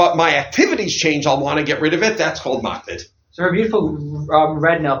activities change, I'll want to get rid of it, that's called makpid. So her beautiful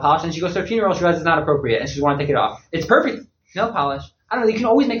red nail polish, and she goes to a funeral, she realizes it's not appropriate, and she wants to take it off. It's perfect nail polish. I don't know, you can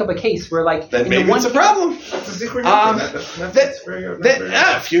always make up a case where, like, then maybe it's a problem. That's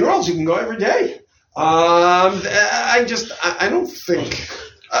funerals, you can go every day. I don't think...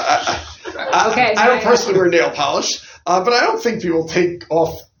 I don't personally wear nail polish, but I don't think people take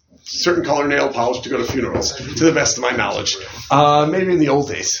off certain color nail polish to go to funerals, to the best of my knowledge. Maybe in the old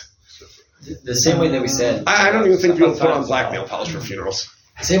days. The same way that we said... I don't even think people put on black nail polish for funerals.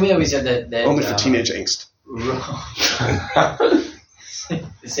 The same way that we said that only for teenage angst.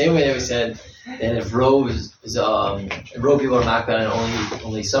 The same way that we said that if row people are makpid and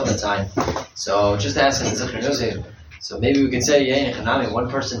only some of the time. So just asking the Zichron Yosef. So maybe we could say, in Hanami, one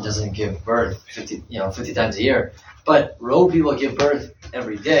person doesn't give birth 50 times a year. But row people give birth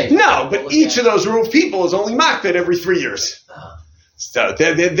every day. No, but each of those row people is only makpid every 3 years. So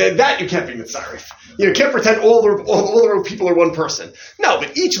that you can't be mitzaref. You can't pretend all the row people are one person. No,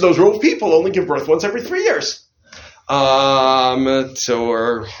 but each of those row people only give birth once every 3 years.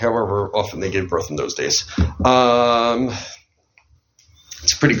 Or however often they gave birth in those days.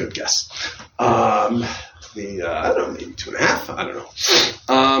 It's a pretty good guess. I don't know, maybe 2.5. I don't know.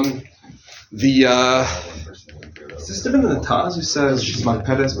 Is this different than the Taz who says she's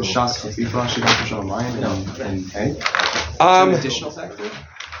makpedes b'shas chafifa, she doesn't show line and hay? Is there an additional factor?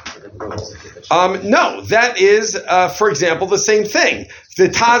 No, that is, for example, the same thing. The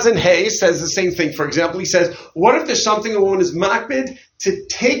Taz and Hay says the same thing. For example, he says, what if there's something a woman is makbid to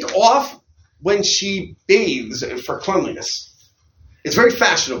take off when she bathes for cleanliness? It's very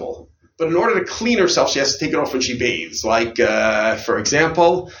fashionable, but in order to clean herself, she has to take it off when she bathes. Like, for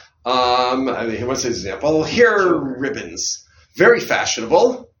example, what's the example? Hair ribbons. Very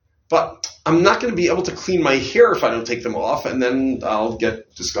fashionable, but I'm not going to be able to clean my hair if I don't take them off, and then I'll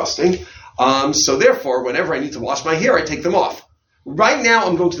get disgusting. So therefore, whenever I need to wash my hair, I take them off. Right now,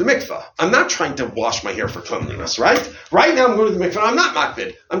 I'm going to the mikveh. I'm not trying to wash my hair for cleanliness, right? Right now, I'm going to the mikveh. I'm not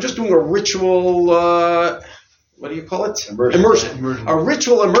makbid. I'm just doing a ritual, what do you call it? Immersion. A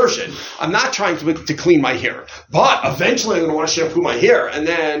ritual immersion. I'm not trying to clean my hair. But eventually, I'm going to want to shampoo my hair, and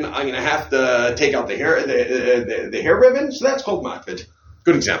then I'm going to have to take out the hair ribbon. So that's called makbid.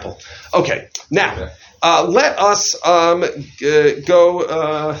 Good example. Okay, now, let us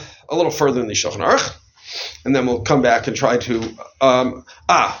go a little further in the Shulchan Aruch, and then we'll come back and try to...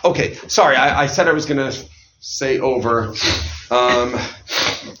 okay, sorry, I said I was going to say over Rav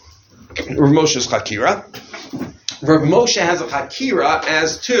Moshe's Chakira. Rav Moshe has a Chakira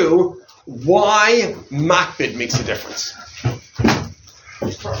as to why makbid makes a difference.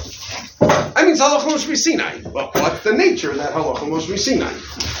 I mean, it's halacha Moshe Sinai. Well, what's the nature of that halacha Moshe Sinai?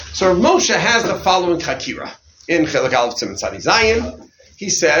 So Rav Moshe has the following chakira in Chelek Aleph Siman Tzadi Zayin. He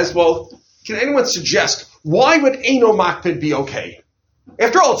says, well, can anyone suggest why would Eino Makpid be okay?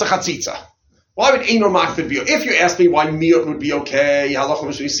 After all, it's a chatzitza. Why would Eino Makpid be okay? If you ask me why Miyot would be okay, halacha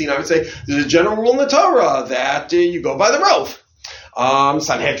Moshe Sinai, I would say there's a general rule in the Torah that you go by the rov.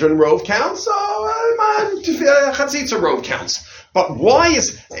 Sanhedrin rov counts, so chatzitza rov counts. But why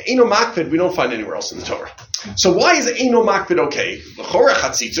is Eino Makpid we don't find anywhere else in the Torah? So why is Eino Makpid okay? L'chora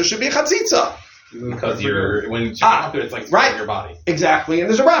chatzitza should be a chatzitza. Because when it's like right in your body. Exactly, and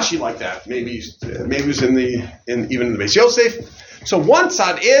there's a Rashi like that. Maybe it's even in the Beis Yosef. So one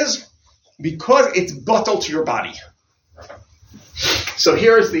side is because it's batal to your body. So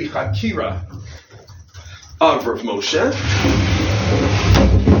here is the Chakira of Rav Moshe.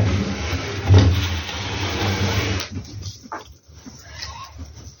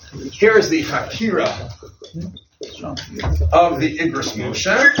 Here is the Chakira of the Igros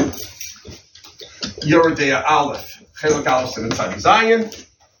Moshe. Yoredea Aleph, Chelek Aleph Siman Tzadi Zayin.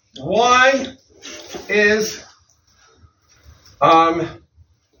 Why is, why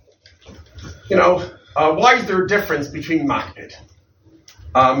is there a difference between Makpid?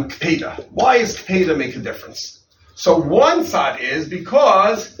 Kpeda. Why does Kpeda make a difference? So one side is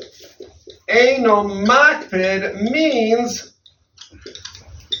because Eino Makpid means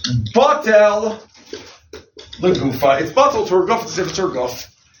Batel Legufa. It's Batel to Reguf, it's if it's Reguf.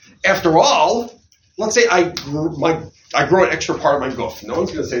 After all, let's say I grow an extra part of my guf. No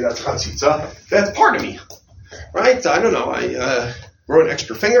one's going to say that's chatzitza. That's part of me, right? I don't know. I grow an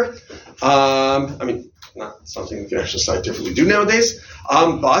extra finger. Not something you can actually scientifically do nowadays.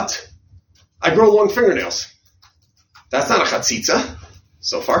 But I grow long fingernails. That's not a chatzitza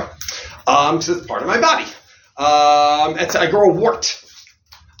so far, because it's part of my body. I grow a wart.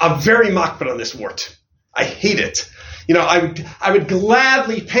 I'm very makbid on this wart. I hate it. I would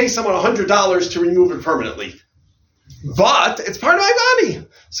gladly pay someone $100 to remove it permanently. But it's part of my body.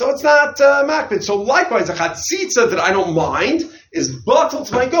 So it's not makbid. So likewise, a chatzitza that I don't mind is batal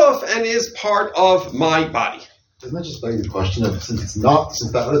to my guf and is part of my body. Doesn't that just beg the question of, since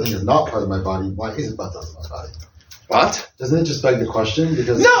that other thing is not part of my body, why is it batal to my body? What? Doesn't it just beg the question?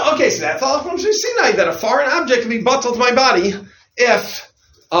 Because no, okay, so that's all from Sinai, that a foreign object can be batal to my body if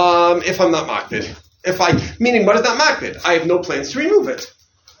I'm not makbid. Meaning, what is that makbid? I have no plans to remove it.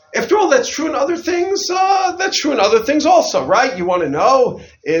 After all, that's true in other things. That's true in other things also, right? You want to know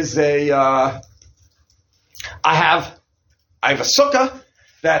is I have a sukkah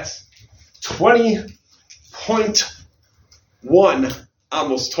that's 20.1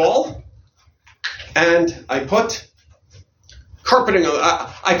 amos tall, and I put carpeting.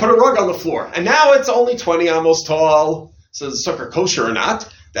 I put a rug on the floor, and now it's only 20 amos tall. So is the sukkah kosher or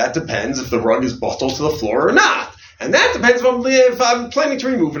not? That depends if the rug is bottled to the floor or not. And that depends if I'm planning to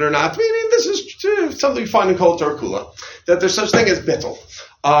remove it or not. Meaning this is something you find in Kol Torah Kula, that there's such thing as bittul.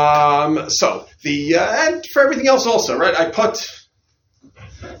 And for everything else also, right? I put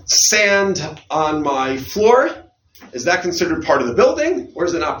sand on my floor. Is that considered part of the building, or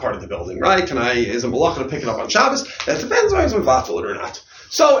is it not part of the building, right? Is a malacha to pick it up on Shabbos? That depends on if I'm batal it or not.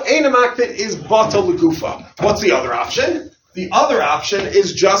 So, Eino Makpid is batal legufa. What's the other option? The other option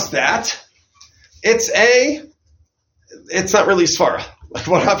is just that it's not really svara. Like,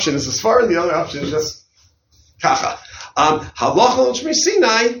 one option is a svara, and the other option is just kacha. Halacha Shmi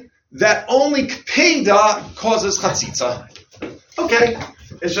Sinai, that only Kpeda causes Chatzitza. Okay,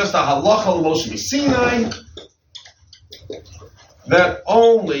 it's just a Halacha Shmi Sinai that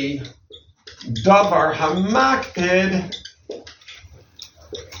only Davar Hamakpid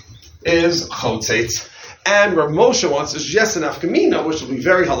is Chotzetz. And Rav Moshe wants to suggest an nafkamina, which will be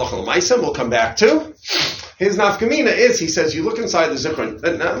very halacha l'maisa, we'll come back to. His nafkamina is, he says, you look inside the Zichron,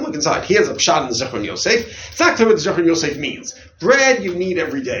 look inside, he has a pshat in the Zichron Yosef. It's not clear what the Zichron Yosef means. Bread you need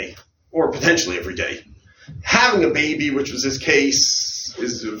every day, or potentially every day. Having a baby, which was his case,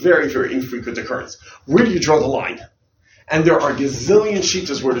 is a very, very infrequent occurrence. Where do you draw the line? And there are gazillion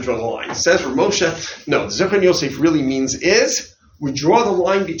shitas where to draw the line. It says Rav Moshe, no, the Zichron Yosef really means is, we draw the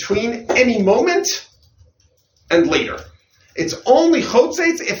line between any moment and later. It's only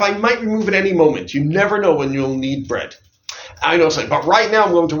chotzetz if I might remove at any moment. You never know when you'll need bread. I know something, but right now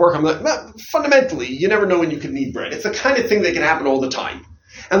I'm going to work. I'm like, fundamentally, you never know when you could need bread. It's the kind of thing that can happen all the time.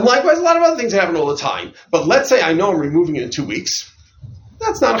 And likewise, a lot of other things happen all the time. But let's say I know I'm removing it in 2 weeks.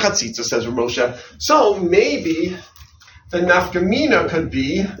 That's not a chatzitza, says Rav Moshe. So maybe the nafkamina could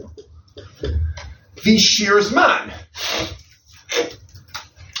be the shir zman.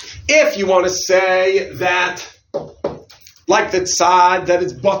 If you want to say that, like the tzad, that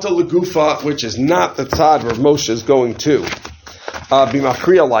it's bata legufa, which is not the tzad Rav Moshe is going to be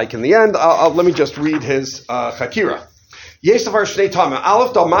mafriya like in the end. Let me just read his chakira. Yesh davar shnei tama.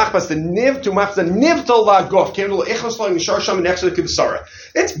 Aleph dal machbas the niv to machbas the niv to la gof. Came to the echos lo mishar sham next to the kibsara.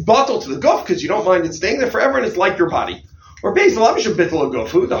 It's batal to the gof because you don't mind it staying there forever and it's like your body. Or based on the bittul of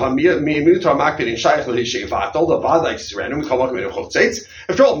gofu, the hamiyu to hamakid in shayach lo hishay vatal the vaday is random. We call it chotzetz.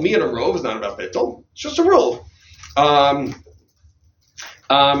 After all, me and a rove is not about bittul. It's just a rule.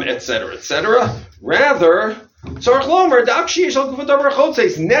 Etc., etc. Rather, tzarich lomer dakshi yishal gufa davar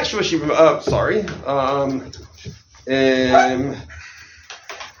chotzetz next vashiv. Sorry.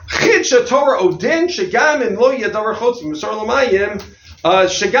 Chid Torah odin shegam and lo yadavar chotz b'misar l'mayim.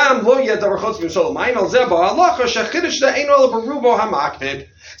 Shagam lo yed davar chotz b'misol ma'im al zeh ba'alacha shechidish de'ein ola berubo hamakpid.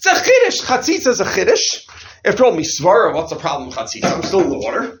 It's a chiddish. Chatzitza is a chiddish. After all, misvara, what's the problem with chatzitza? I'm still in the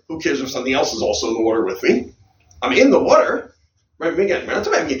water. Who cares if something else is also in the water with me? I'm in the water. Right? Again,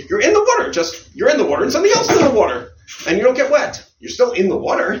 you're in the water. You're in the water and something else is in the water. And you don't get wet. You're still in the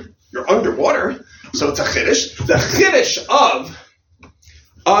water. You're underwater. So it's a chiddish. The chiddish of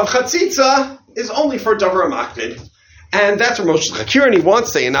chatzitza is only for davar hamakpid. And that's where Moshe Chakir, and he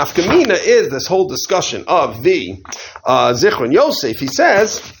wants to say, and Afkamina is this whole discussion of the Zichron Yosef. He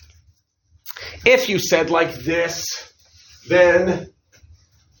says, if you said like this, then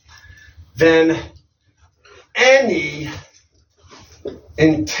any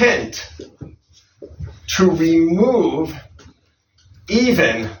intent to remove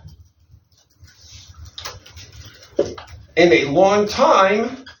even in a long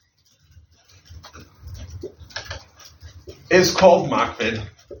time is called makpid.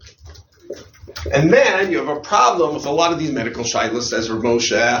 And then you have a problem with a lot of these medical shilas, says Rav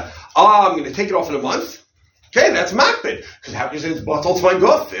Moshe. I'm going to take it off in a month. Okay, that's makpid. Because how can you say it's batal to my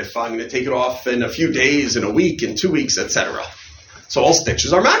guf if I'm going to take it off in a few days, in a week, in 2 weeks, etc.? So all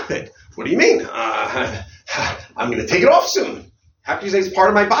stitches are makpid. What do you mean? I'm going to take it off soon. How can you say it's part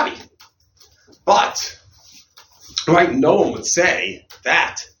of my body? But, right, no one would say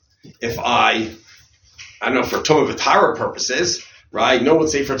that if I don't know, for Tumah V'Tara purposes, right? No one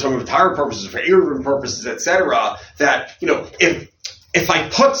would say for Tumah V'Tara purposes, for Eruvin purposes, etc., that, if I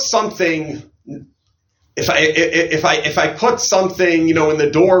put something, if I put something, in the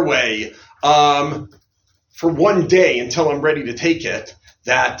doorway, for 1 day until I'm ready to take it,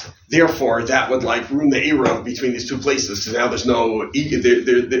 that therefore that would ruin the Eruv between these two places, because now there's no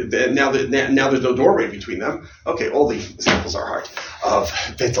now there's no doorway between them. Okay, all the examples are hard of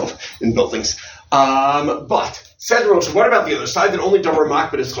bittul in buildings. But said Rosh, what about the other side that only davar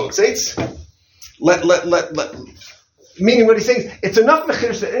makbid is chotzetz? Meaning what he's saying, it's enough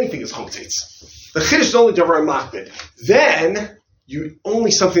mechiddush that anything is chotzetz. The chiddush is only davar makbid. Then you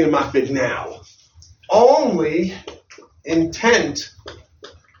only something in makbid now. Only intent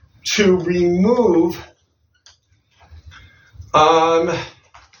to remove at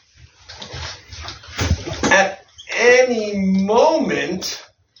any moment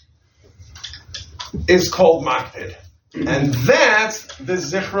is called makpid. And that's the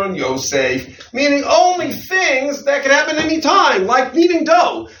Zichron Yosef, meaning only things that can happen any time, like kneading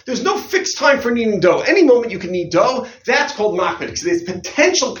dough. There's no fixed time for kneading dough. Any moment you can knead dough, that's called makpid, because there's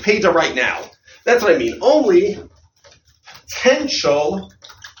potential peda right now. That's what I mean. Only potential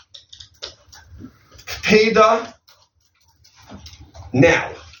peda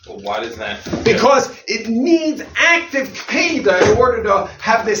now. Well, why does that? Because it needs active keda in order to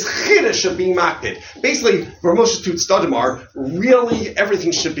have this chiddush of being makpid. Basically, for Moshe Tut Stadimar, really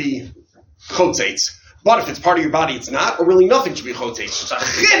everything should be chotzeitz. But if it's part of your body, it's not, or really nothing should be chotzeitz. It's a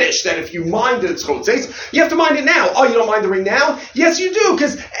chiddush that if you mind that it's chotzeitz, you have to mind it now. Oh, you don't mind the ring now? Yes, you do,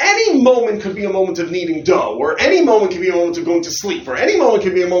 because any moment could be a moment of kneading dough, or any moment could be a moment of going to sleep, or any moment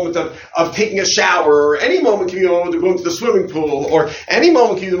could be a moment of taking a shower, or any moment could be a moment of going to the swimming pool, or any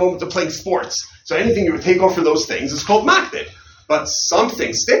moment could be the moment of playing sports. So anything you would take off for those things is called makpid. But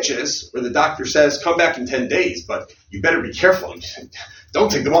something, stitches, where the doctor says, come back in 10 days, but you better be careful.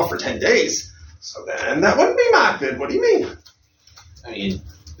 Don't take them off for 10 days. So then that wouldn't be makpid. What do you mean? I mean,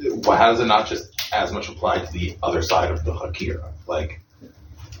 how does it not just as much apply to the other side of the hakira? Like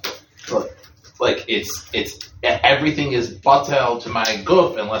it's everything is batel to my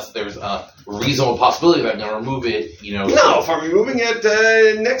guf unless there's a reasonable possibility that I'm going to remove it. No, if I'm removing it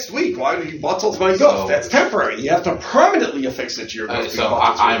next week, why would you batel to my guf? That's temporary. You have to permanently affix it to your guf.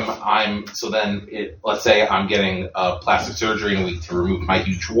 Let's say I'm getting plastic surgery in a week to remove my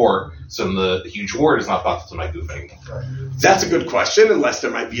huge wart. So then the huge wart is not batel to my guf anymore. That's a good question, unless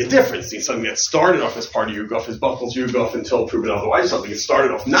there might be a difference. Something that started off as part of your guf is batel to your guf until proven otherwise. Something that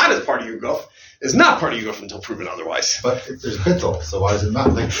started off not as part of your guf is not part of your guf until proven otherwise. But if there's bittul, so why does it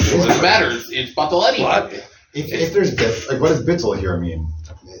matter? Like, what does it matter? It's batel anyway. What? If there's bittul, what does bittul here mean?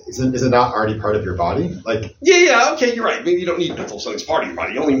 Is it not already part of your body? Yeah, okay, you're right. Maybe you don't need bittul, something's part of your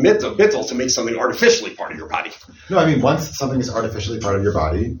body. You only need bittul to make something artificially part of your body. No, I mean, once something is artificially part of your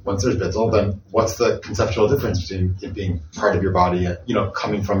body, once there's bittul, then what's the conceptual difference between it being part of your body,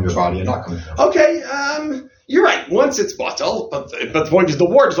 coming from your body and not coming from? Okay, you're right. Once it's batel, but the point is the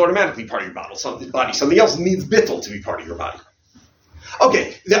wart is automatically part of your body. Something else needs bittul to be part of your body.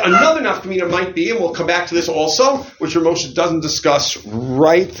 Okay, another nafkamina might be, and we'll come back to this also, which Moshe doesn't discuss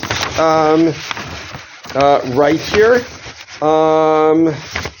right here.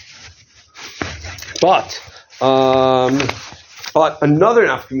 But another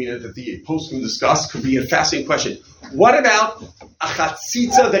nafkamina that the post can discuss could be a fascinating question. What about a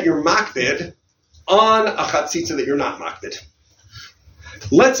chatzitza that you're makbid on a chatzitza that you're not makbid?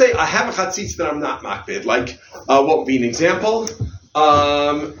 Let's say I have a chatzitza that I'm not makbid. Like, what would be an example?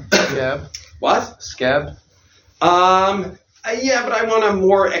 Scab. What? Scab. Yeah, but I want a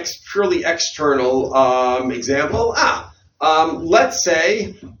more purely external example. Let's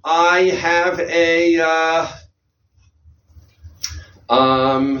say I have a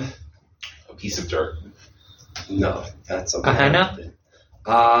piece of dirt. No, that's something. A henna?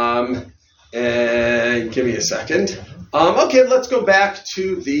 Give me a second. Okay, let's go back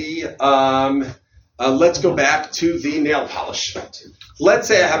to the nail polish. Let's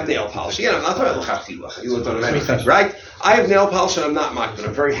say I have nail polish. Again, I'm not talking about l'chachila. You looked on anything, right? I have nail polish and I'm not makbid.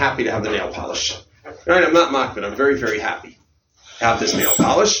 I'm very happy to have the nail polish. Right? I'm not makbid. I'm very, very happy to have this nail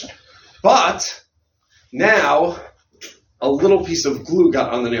polish. But now a little piece of glue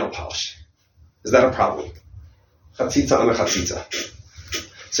got on the nail polish. Is that a problem? Chatzitza on a chatzitza.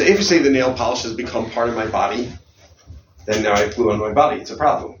 So if you say the nail polish has become part of my body, then now I have glue on my body. It's a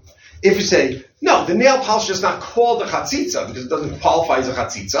problem. If you say, no, the nail polish is not called a chatzitza because it doesn't qualify as a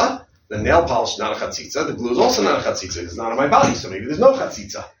chatzitza, the nail polish is not a chatzitza, the glue is also not a chatzitza because it's not on my body, so maybe there's no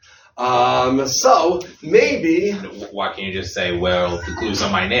chatzitza. So maybe... Why can't you just say, well, the glue's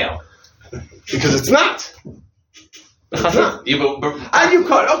on my nail? Because it's not. It's not. Yeah, but you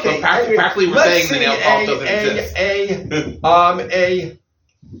could, okay. Practically we're saying the nail polish doesn't exist.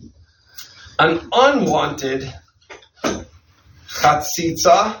 An unwanted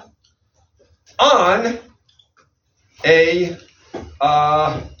chatzitza on a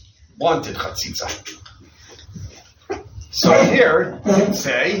wanted chatzitza. So here you can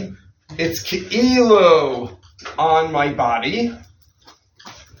say it's ke'ilu on my body,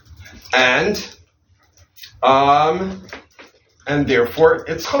 and therefore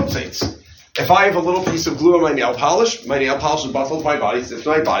it's chotzeitz. If I have a little piece of glue on my nail polish is batel to my body, it's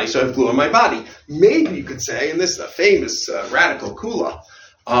my body, so I have glue on my body. Maybe you could say, and this is a famous radical kula,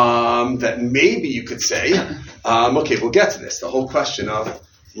 that maybe you could say, okay, we'll get to this. The whole question of,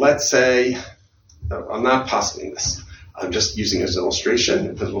 let's say, I'm not postulating this. I'm just using it as an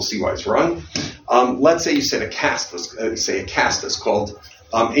illustration because we'll see why it's wrong. Let's say you said a cast is called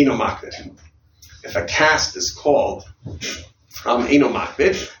eino makbid. If a cast is called eino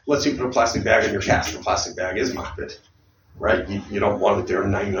makbid, let's say you put a plastic bag in your cast. The plastic bag is makbid, right? You don't want it there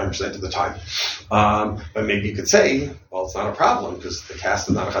 99% of the time. But maybe you could say, well, it's not a problem because the cast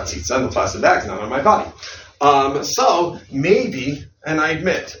is not a chatzitza and the plastic bag is not on my body. So maybe, and I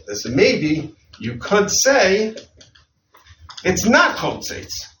admit this, maybe you could say it's not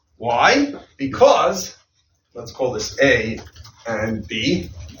chotzeitz. Why? Because, let's call this A and B.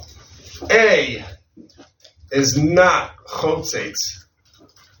 A is not chotzetz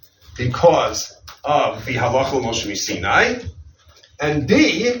because of the halacha l'Moshe Sinai, and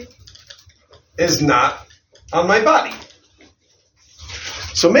B is not on my body.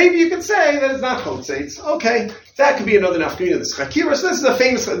 So maybe you could say that it's not chotzetz. Okay, that could be another nafkamina. This chakira. So this is a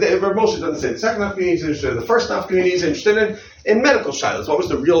famous. Moshe doesn't say the second nafkamina he's interested in. The first nafkamina he's interested in medical shilas. What was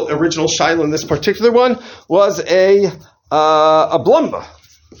the real original shilah in this particular one? Was a blumba.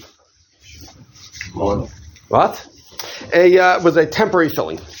 What? Was a temporary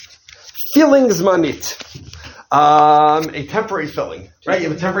filling. Fillings manit. A temporary filling. Right? You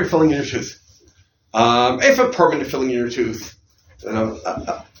have a temporary filling in your tooth. If a permanent filling in your tooth, then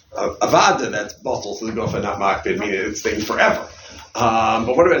a vada that's bottled to the gofa, not makbid, meaning it's staying forever.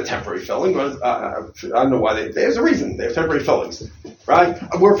 But what about a temporary filling? I don't know why there's a reason. They have temporary fillings, right?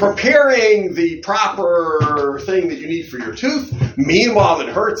 We're preparing the proper thing that you need for your tooth. Meanwhile, it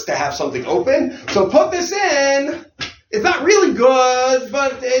hurts to have something open. So put this in. It's not really good,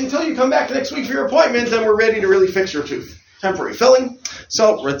 but until you come back next week for your appointment, then we're ready to really fix your tooth. Temporary filling.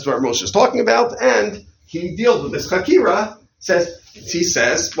 So that's what Moshe is talking about, and he deals with this chakira. He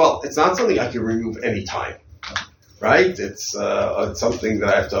says, well, it's not something I can remove any time. Right? It's something that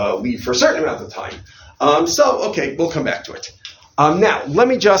I have to leave for a certain amount of time. Okay, we'll come back to it. Now, let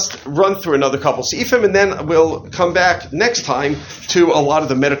me just run through another couple seifim, and then we'll come back next time to a lot of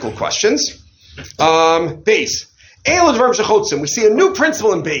the medical questions. Beis. We see a new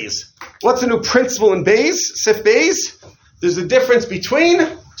principle in Beis. What's the new principle in Beis? Sif Beis. There's a difference between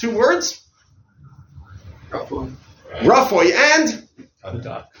two words. Rafoy and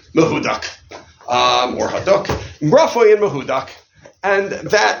Mehudak. Or Hadok. Rafoy and Mehudak. And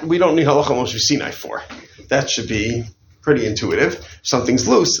that we don't need halacha Moshe Sinai for. That should be pretty intuitive. If something's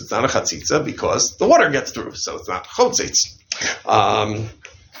loose, it's not a chatzitza because the water gets through, so it's not chotzitz.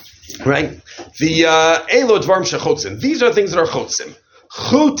 Right? The Elo Dvarm Shechotzim. These are things that are chotzim.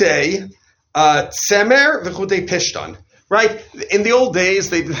 Chute tzemer v'chute pishtan. Right? In the old days,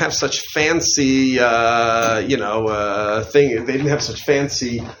 they didn't have such fancy, thing. They didn't have such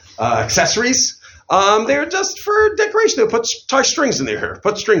fancy accessories. They were just for decoration. They would tie strings in their hair.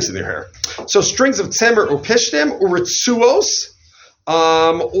 Put strings in their hair. So strings of tzemer or pishtim or ritzuos,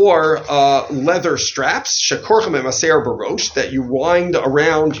 or leather straps, shekorchem emaser barosh, that you wind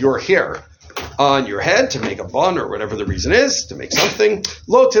around your hair on your head to make a bun or whatever the reason is, to make something.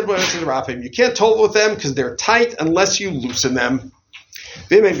 Lo tidbo rapim. You can't total with them because they're tight unless you loosen them.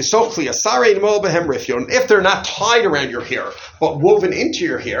 If they're not tied around your hair, but woven into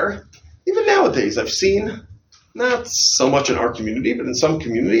your hair, even nowadays I've seen, not so much in our community, but in some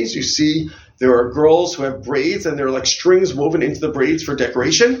communities you see there are girls who have braids and they're like strings woven into the braids for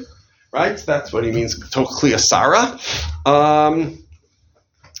decoration, right? That's what he means, tochli asara.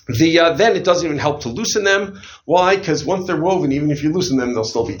 Then it doesn't even help to loosen them. Why? Because once they're woven, even if you loosen them, they'll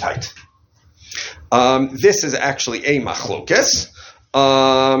still be tight. This is actually a machlokes.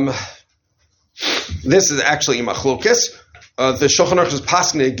 This is actually a machlokes. The Shulchan Aruch is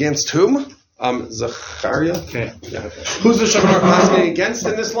passing against whom? Zachariah? Okay. Yeah. Who's the Shulchan Aruch passing against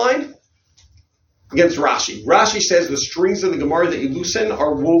in this line? Against Rashi. Rashi says the strings of the Gemara that you loosen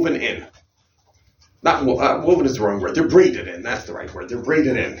are woven in. Not woven is the wrong word. They're braided in. That's the right word. They're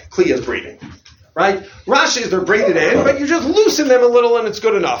braided in. Kliya is braiding. Right? Rashi is they're braided in, but you just loosen them a little and it's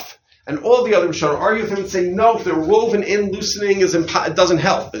good enough. And all the other Rishonim argue with him and say, no, if they're woven in, loosening it doesn't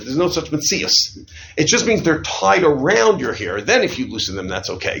help. There's no such metzius. It just means they're tied around your hair. Then if you loosen them, that's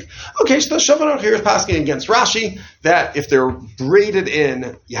okay. Okay, so the Shulchan Aruch here is passing against Rashi that if they're braided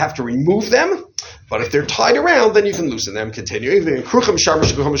in, you have to remove them. But if they're tied around, then you can loosen them. Continue.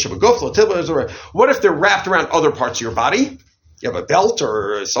 What if they're wrapped around other parts of your body? You have a belt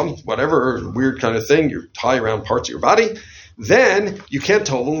or some whatever weird kind of thing. You tie around parts of your body. Then you can't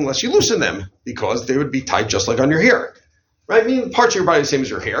total them unless you loosen them because they would be tight just like on your hair. Right? I mean, parts of your body are the same as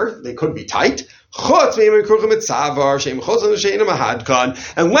your hair. They could be tight. Unless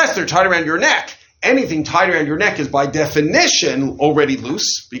they're tied around your neck. Anything tied around your neck is by definition already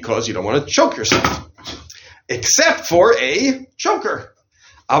loose because you don't want to choke yourself. Except for a choker.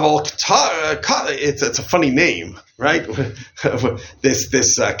 It's a funny name, right?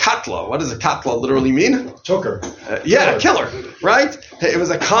 This katla. What does a katla literally mean? Choker. Killer, right? It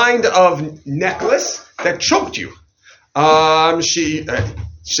was a kind of necklace that choked you. Now,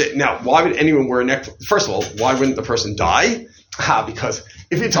 why would anyone wear a necklace? First of all, why wouldn't the person die? Because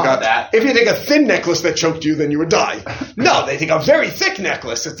if you take a thin necklace that choked you, then you would die. No, they take a very thick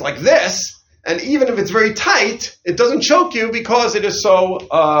necklace. It's like this. and even if it's very tight, it doesn't choke you because it is so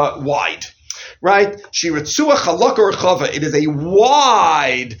wide. Right? Shiritzuach halakha rechava. It is a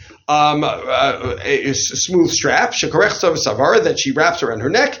wide, a smooth strap. Shekorech savara that she wraps around her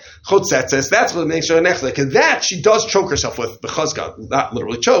neck. Chotzetzes. That's what makes her necklace. Because that she does choke herself with bechazka, not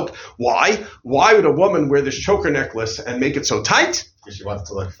literally choke. Why? Why would a woman wear this choker necklace and make it so tight? Because she wants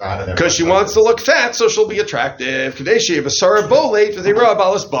to look fat. Because she wants to look fat, so she'll be attractive. Because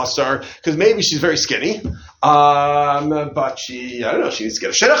maybe she's very skinny, but she, I don't know, she needs to get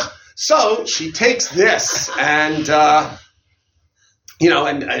a shidduch. So she takes this and, and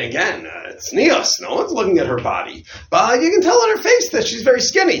again, it's Neos. No one's looking at her body. But you can tell on her face that she's very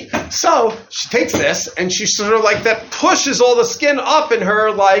skinny. So she takes this and she sort of like that pushes all the skin up in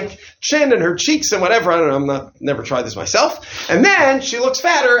her like chin and her cheeks and whatever. I don't know. Never tried this myself. And then she looks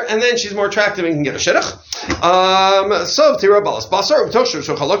fatter and then she's more attractive and can get a shidduch.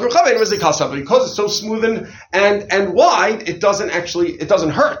 Because it's so smooth and wide, it doesn't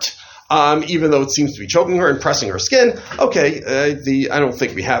hurt. Even though it seems to be choking her and pressing her skin. Okay, I don't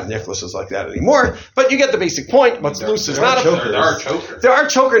think we have necklaces like that anymore, but you get the basic point. What's loose is not there are chokers. There are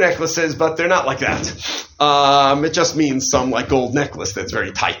choker necklaces, but they're not like that. It just means some like gold necklace that's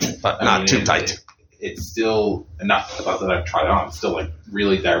very tight, but not too tight. It's still not about that I've tried on. It's still like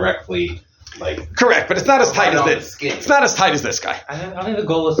really directly. Like correct, but it's not as tight as this. It's not as tight as this guy. I think the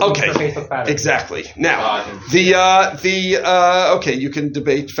goal is to make her face look fatter. Exactly. Now, okay, you can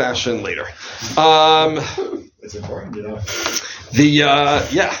debate fashion later. It's important, you know.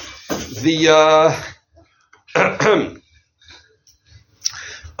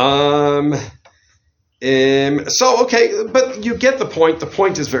 So okay, but you get the point. The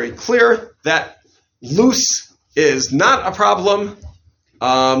point is very clear that loose is not a problem.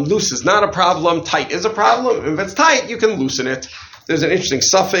 Loose is not a problem. Tight is a problem. If it's tight, you can loosen it. There's an interesting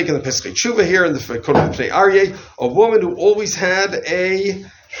suffix in the Pesach Tshuva here in the Code of the Aryeh. A woman who always had a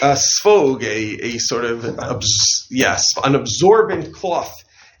svog, a sort of an absorbent cloth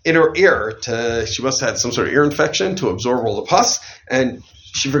in her ear. She must have had some sort of ear infection to absorb all the pus, and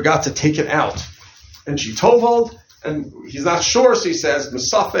she forgot to take it out. And she toveled. And he's not sure, so he says,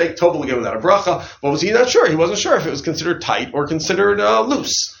 Mesafek, Tovel again without a bracha. What was he not sure? He wasn't sure if it was considered tight or considered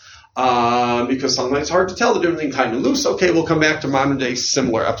loose. Because sometimes it's hard to tell the difference between tight and loose. Okay, we'll come back to modern day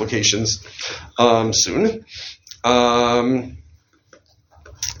similar applications soon.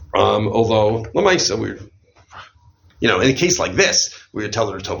 Although, Lamaisa, in a case like this, we would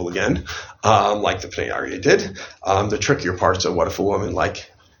tell her to Tovel again, like the Pnei Aryeh did. The trickier parts are what if a woman,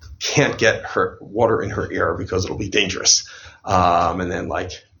 can't get her water in her ear because it'll be dangerous. And then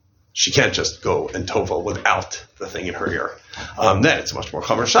she can't just go and tovel without the thing in her ear. Then it's much more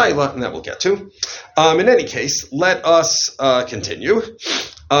chomer shayla, and that we'll get to. In any case, let us continue.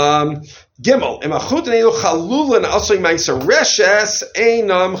 Gimel, that's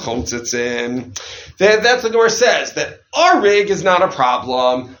what the Gemara says, that our rig is not a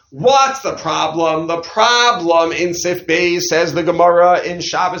problem. What's the problem? The problem in Sif Beis, says the Gemara in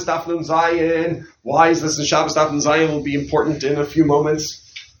Shabbos Daf Nun Zayin. Why is this in Shabbos Daf Nun Zayin? Will be important in a few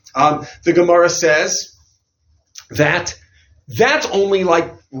moments. The Gemara says that that's only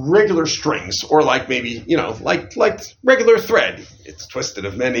like regular strings, or maybe like regular thread. It's twisted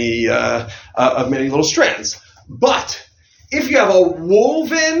of many little strands. But if you have a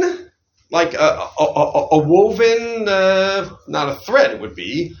woven, a woven, not a thread, it would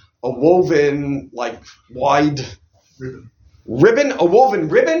be a woven wide ribbon, a woven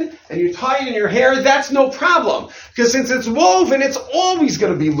ribbon, and you tie it in your hair. That's no problem, because since it's woven, it's always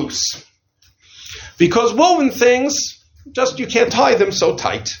going to be loose. Because woven things, you can't tie them so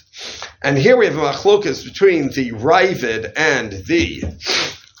tight. And here we have a machlokas between the Ravid and the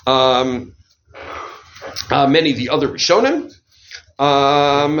many of the other Rishonim.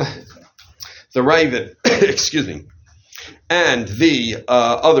 The Ravid, excuse me, and the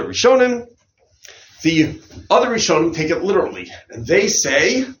other Rishonim. The other Rishonim take it literally, and they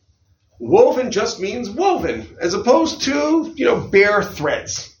say woven just means woven, as opposed to bare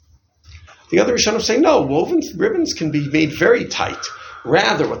threads. The other Rishonim say no, woven ribbons can be made very tight.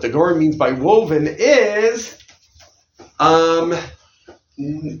 Rather, what the Gemara means by woven is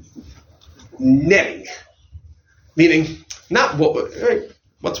netting, meaning not woven. Right?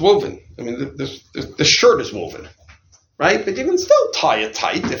 What's woven? I mean, the shirt is woven, right? But you can still tie it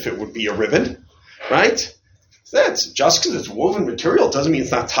tight if it would be a ribbon, right? So that's just because it's woven material doesn't mean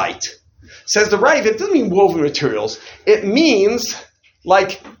it's not tight. Says the Rav, it doesn't mean woven materials. It means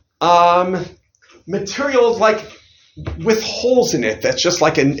materials with holes in it. That's just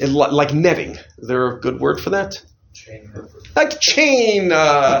like netting. Is there a good word for that? like chain,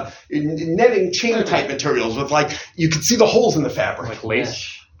 netting chain type materials with like, you can see the holes in the fabric. Like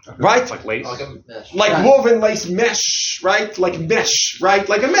lace. Right? Like lace. Like woven lace mesh, right? Like mesh, right?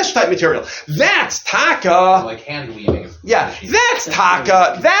 Like a mesh type material. That's taka. Like hand weaving. Yeah, that's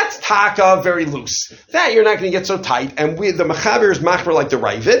taka. That's taka, very loose. That you're not going to get so tight. And the Mechaber is machmer like the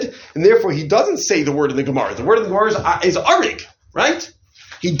Ravid, and therefore he doesn't say the word in the Gemara. The word in the Gemara is arig, right?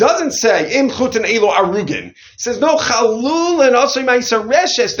 He doesn't say im chutin elo arugin. He says no chalul and also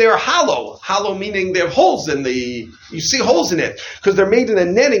ma'asareshes. They are hollow. Hollow meaning they have holes in you see holes in it because they're made in a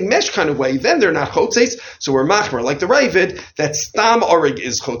netting mesh kind of way. Then they're not chotzeitz. So we're machmer like the Ravid that stam arig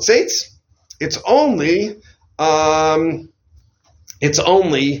is chotzeitz. It's only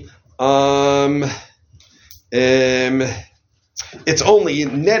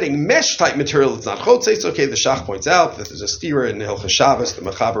netting mesh type material that's not chotzeitz. Okay, the Shach points out that there's a stira in Hilchot Shabbos. The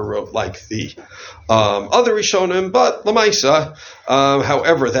Mechaber wrote like the other Rishonim, but Lamaisa,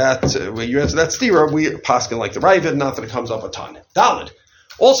 however, when you answer that stira, we paskin like the Ravid, not that it comes up a ton. Daled.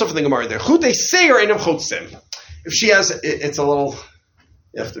 Also for the Gemara there, chutei seir enim chotzim. If she has, it's a little,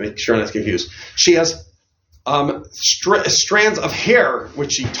 you have to make sure I'm not confused. She has strands of hair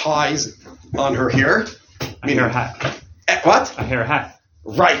which she ties on her hair. A hair hat. What? A hair hat.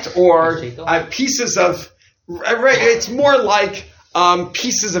 Right, or pieces of. Right, it's more like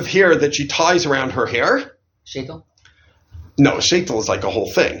pieces of hair that she ties around her hair. Shaitel? No, shaitel is like a whole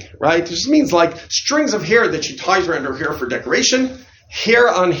thing, right? It just means like strings of hair that she ties around her hair for decoration. Hair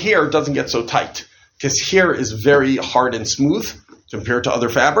on hair doesn't get so tight because hair is very hard and smooth compared to other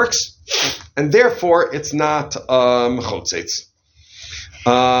fabrics, and therefore it's not chotzeitz.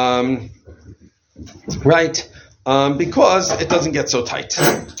 Right? Because it doesn't get so tight.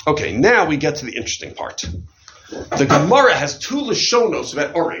 Okay, now we get to the interesting part. The Gemara has two lashonos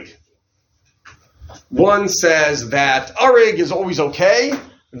about arig. One says that arig is always okay.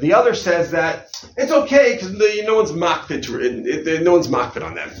 The other says that it's okay because no one's makpid no one's makpid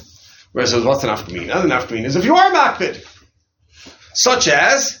on them. Whereas says, what's an afkamin? Another afkamin is if you are makpid, such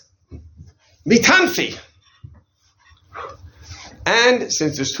as mitanfi. And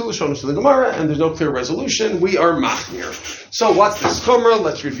since there's two lashonos to the Gemara and there's no clear resolution, we are machmir. So what's this chumrah?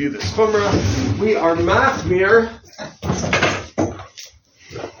 Let's review this chumrah. We are machmir.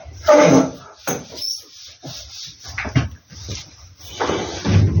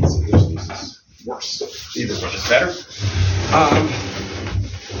 Worse. Either one is better.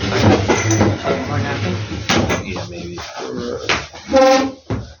 Yeah, maybe.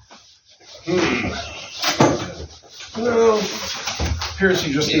 No. Appears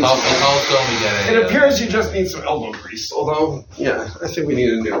you just need it appears you just need some elbow grease. Although, yeah, I think we need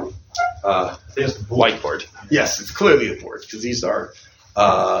a new whiteboard. Yes, it's clearly a board because these are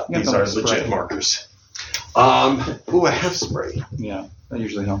legit markers. A half spray. Yeah, that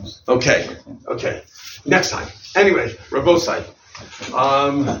usually helps. Okay. Next time. Anyway, Rabosai.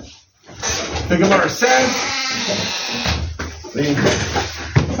 The Gemara says.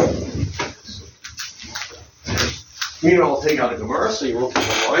 Meanwhile, I'll take out a Gemara so you won't keep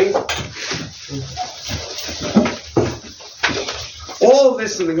a line. All of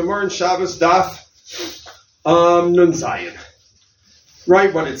this in the Gemara and Shabbos Daf Nun Zayin.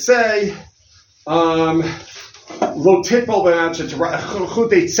 Right, what it say? Lo titbol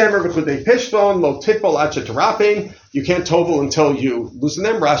chudei tzemer v'chudei pishton, lo titbol acha terapin. You can't tovel until you loosen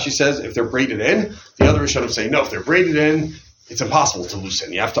them. Rashi says if they're braided in. The other Rishonim say no, if they're braided in, it's impossible to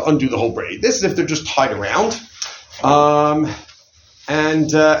loosen. You have to undo the whole braid. This is if they're just tied around. And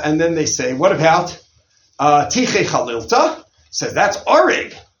then they say, what about tiche chalilta? Says that's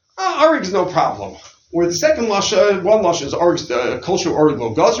arig. Arig is no problem. Or the second lasha, one lasha is arig, kosher arig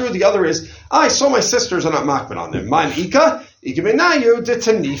lo gazru. The other is, I saw my sisters are not makbid on them. Man ika benayu de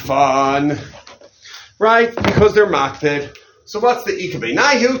tanifan. Right? Because they're makbid. So what's the ika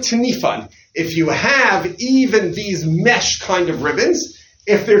benayu tanifan? If you have even these mesh kind of ribbons,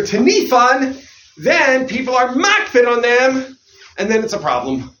 if they're tanifan, then people are makbid on them, and then it's a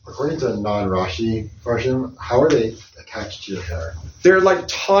problem. According to a non-Rashi version, how are they attached to your hair? They're like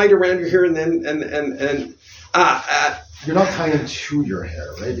tied around your hair, and then you're not tying them to your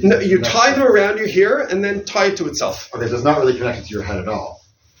hair, right? No, you tie them around your hair and then tie it to itself. Okay, so it's not really connected to your head at all.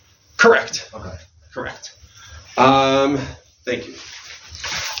 Correct. Okay. Correct. Thank you.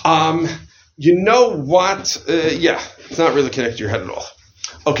 You know what? It's not really connected to your head at all.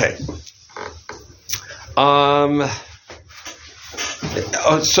 Okay.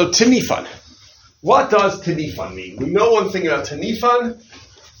 So tanifan. What does tanifan mean? We know one thing about tanifan.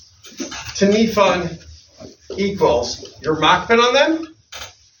 Tanifan equals you're makbid on them,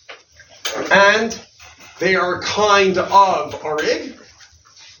 and they are kind of arig.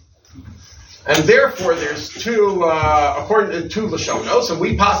 And therefore, there's two, according to two Lashonos, and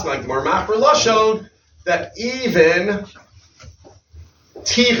we pass like the more Machmer Lashon, that even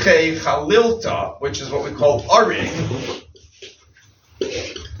Tiche Chalilta, which is what we call arig,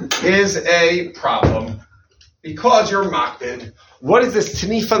 is a problem because you're makbid. What is this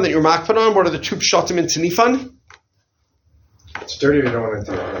Tanifan that you're makbid on? What are the two pshatim in Tanifan? It's dirty. You don't want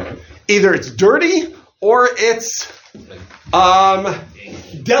to do it. Either it's dirty or it's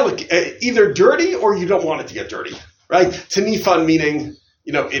delicate. Either dirty or you don't want it to get dirty, right? Tanifan meaning,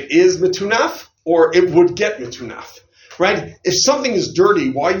 it is metunaf or it would get metunaf, right? If something is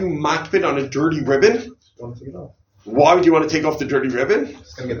dirty, why are you makbid on a dirty ribbon? Want to take it off. Why would you want to take off the dirty ribbon?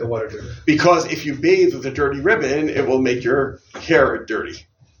 It's going to get the water dirty. Because if you bathe with a dirty ribbon, it will make your hair dirty.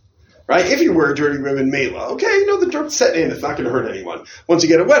 Right? If you wear a dirty ribbon, mela, okay, the dirt's set in. It's not going to hurt anyone. Once you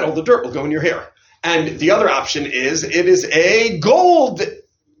get it wet, all the dirt will go in your hair. And the other option is it is a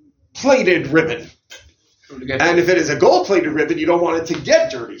gold-plated ribbon. And if it is a gold-plated ribbon, you don't want it to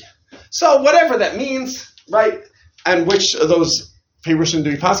get dirty. So whatever that means, right? And which of those Perushim do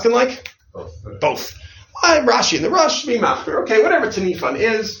we paskin like? Both. Rashi and the Rush, be mafker. Okay, whatever Tanifan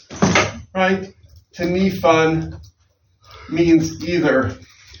is, right? Tanifan means either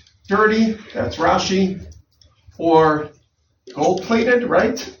dirty, that's Rashi, or gold-plated,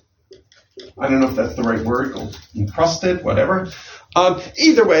 right? I don't know if that's the right word, encrusted, whatever.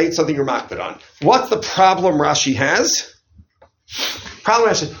 Either way, it's something you're makbid on. What's the problem Rashi has?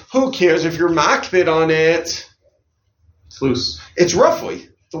 Problem Rashi, who cares if you're makbid on it? It's loose. It's roughly.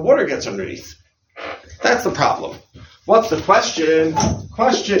 The water gets underneath. That's the problem. What's the question?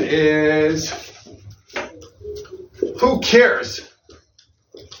 Question is, who cares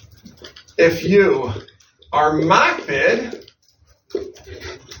if you are makbid?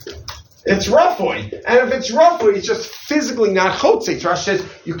 It's roughly. And if it's roughly, it's just physically not chotzeitz. Rashi says,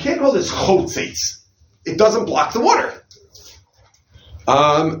 you can't call this chotzeitz. It doesn't block the water.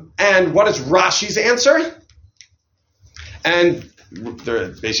 And what is Rashi's answer? And there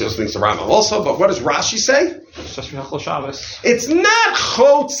basically links to Rambam also, but what does Rashi say? It's just Hilchot Shabbos. It's not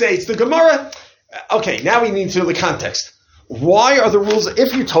chotzeitz. The Gemara. Okay, now we need to know the context. Why are the rules?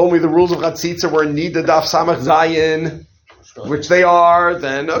 If you told me the rules of Chatzitza were Niddah Daf Samach Zayin, which they are,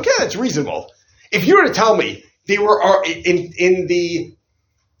 then okay, that's reasonable. If you were to tell me they were in the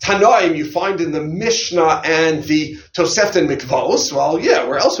Tanaim you find in the Mishnah and the Tosefta and Mikvos, well, yeah,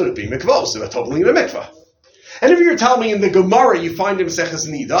 where else would it be? Mikvos, they're totally in a mikvah. And if you were telling me in the Gemara you find in Maseches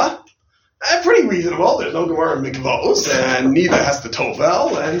Niddah, pretty reasonable. There's no Gemara in Mikvos, and Niddah has the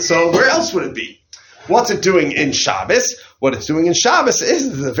Tovel, and so where else would it be? What's it doing in Shabbos? What it's doing in Shabbos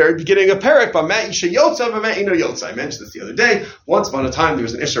is the very beginning of Perek, B'meh Isha Yotza, B'meh Ino Yotza. I mentioned this the other day. Once upon a time, there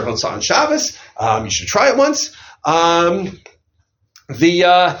was an Isher Hotza on Shabbos. You should try it once. And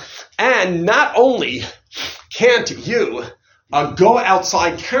not only can't you go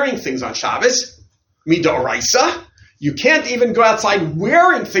outside carrying things on Shabbos, Midoraisa, you can't even go outside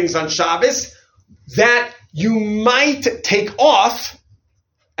wearing things on Shabbos that you might take off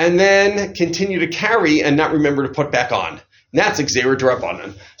and then continue to carry and not remember to put back on. And that's Xera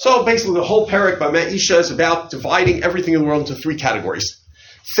D'Rabbanan. So basically the whole Perek B'meh Isha is about dividing everything in the world into three categories.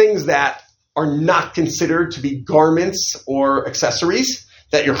 Things that are not considered to be garments or accessories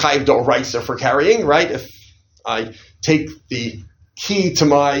that you're chayiv d'oraisa for carrying, right? If I take the key to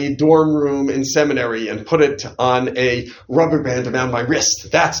my dorm room in seminary and put it on a rubber band around my wrist,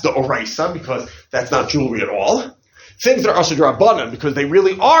 that's the oraisa because that's not jewelry at all. Things that are also d'Rabbanan because they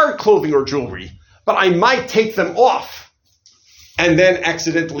really are clothing or jewelry, but I might take them off and then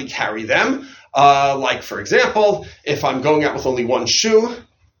accidentally carry them. Like, for example, if I'm going out with only one shoe,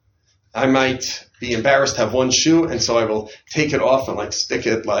 I might be embarrassed to have one shoe, and so I will take it off and stick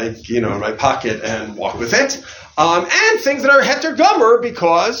it in my pocket and walk with it. And things that are heter gomer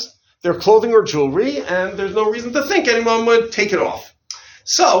because they're clothing or jewelry, and there's no reason to think anyone would take it off.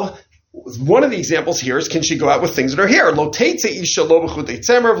 So one of the examples here is, can she go out with things that are here? Lo teitze isha lo b'chutei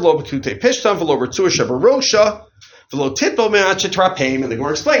tzemer v'lo b'kutei pishtam v'lo b'rtzua shebarosha v'lo titbo me'at shetrapeim. And the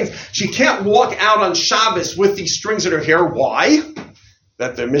Gemara explains she can't walk out on Shabbos with these strings in her hair. Why?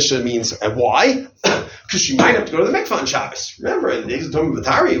 That the Mishnah means why? Because she might have to go to the mikvah on Shabbos. Remember, in the days of Tumah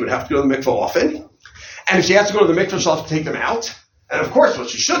B'tari, you would have to go to the mikvah often. And if she has to go to the mikvah, she'll have to take them out. And of course, what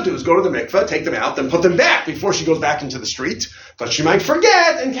she should do is go to the mikvah, take them out, then put them back before she goes back into the street. But she might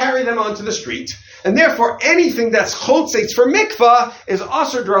forget and carry them onto the street. And therefore, anything that's chotzeitz for mikvah is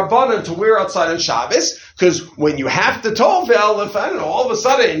asur d'Rabbanan to wear outside on Shabbos. Because when you have to tovel, if, all of a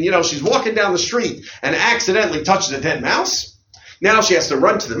sudden, she's walking down the street and accidentally touches a dead mouse, now she has to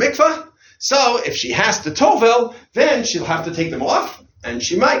run to the mikvah, So if she has to tovel, then she'll have to take them off, and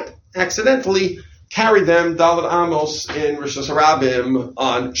she might accidentally carry them Dalet Amos in Rosh Hashanah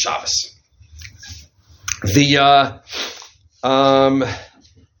on Shabbos.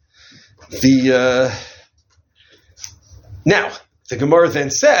 Now the Gemara then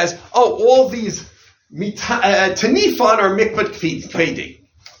says, all these Tanifan are mikvat kfedi.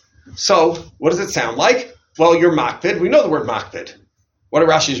 So what does it sound like? Well, you're makpid. We know the word makpid. What did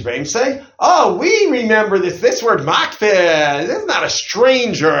Rashi's Rebbeim say? Oh, we remember this word makpid. This is not a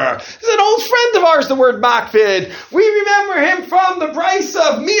stranger. This is an old friend of ours, the word makpid. We remember him from the price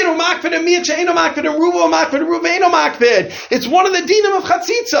of miru makpid and miyat she'eno makpid and rubo makpid and rubeino makpid. It's one of the dinim of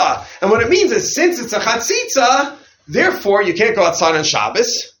chatzitza. And what it means is, since it's a chatzitza, therefore you can't go outside on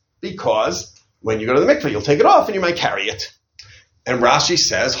Shabbos, because when you go to the mikveh, you'll take it off and you might carry it. And Rashi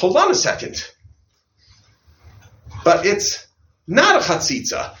says, hold on a second. But it's not a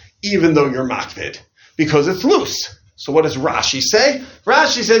chatzitza, even though you're makpid, because it's loose. So what does Rashi say?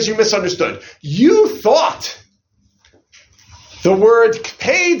 Rashi says you misunderstood. You thought the word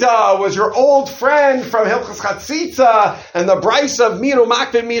kpeda was your old friend from Hilchos Chatzitza and the Bryce of miru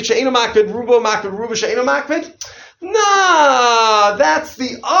makpid, miyat she'eno makpid, rubo she'eno makpid. Nah, that's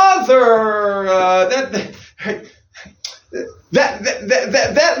the other.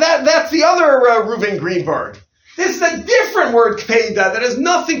 That's the other Reuven Greenberg. This is a different word, kpeda, that has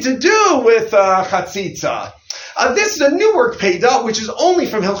nothing to do with chatzitza. This is a new word, kpeda, which is only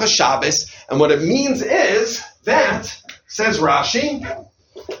from Hilchos Shabbos, and what it means is that, says Rashi,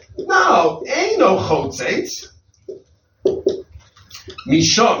 no, eino chotzetz,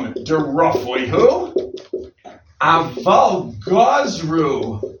 mishum derafoihu, aval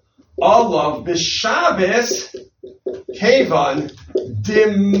gazru, olav b'Shabbos, kevan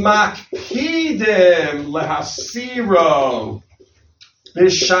dimakpidim lehasiro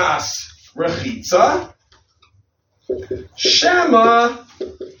b'shas rechitza shema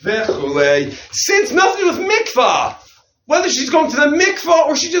v'chulei. Since nothing with mikvah, whether she's going to the mikvah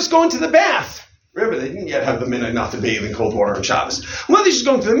or she's just going to the bath. Remember, they didn't yet have the minhag not to bathe in cold water on Shabbos. Whether she's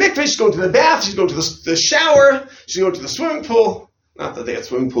going to the mikvah, she's going to the bath, she's going to the shower, she's going to the swimming pool. Not that they had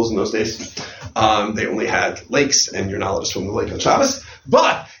swimming pools in those days. They only had lakes, and you're not allowed to swim in the lake on Shabbos.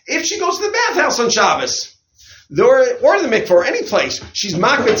 But if she goes to the bathhouse on Shabbos, or the mikveh, or any place, she's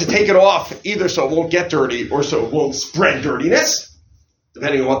makbid to take it off, either so it won't get dirty, or so it won't spread dirtiness,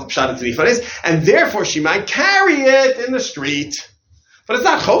 depending on what the pshat tanifan is, and therefore she might carry it in the street. But it's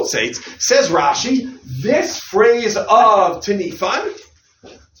not chotzetz. Says Rashi, this phrase of tanifan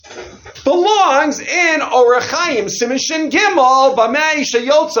belongs in Orach Chaim Siman Shin Gimel B'mei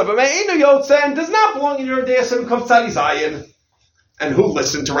Sheyotza B'mei Eino Yotza, and does not belong in your Deyasim Kuf Tzadi Zayin. And who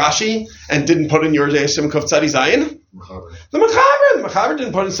listened to Rashi and didn't put in your Deyasim Kuf Tzadi Zayin? The Mechaber. The Mechaber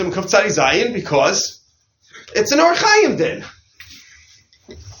didn't put in Sim Kuf Tzadi Zayin because it's an Orach Chaim din.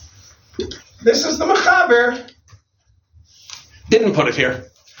 This is the Mechaber. Didn't put it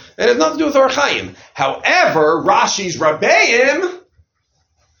here. It has nothing to do with Orach Chaim. However, Rashi's Rabbeim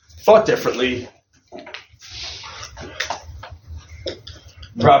thought differently.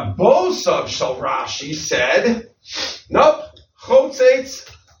 Rabbosav Shal Rashi said, nope, chotzetz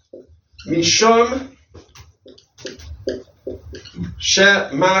mishum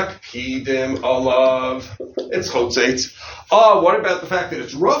shemakpidim alav. It's chotzetz. Oh, what about the fact that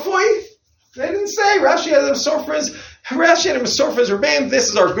it's rafoi? They didn't say. Rashi had a Mesorfas Rebbeim. This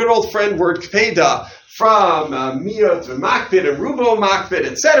is our good old friend word kpeda, from miyot v'makpid and rubo makpid,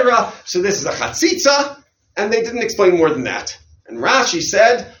 etc. So this is a chatzitza, and they didn't explain more than that. And Rashi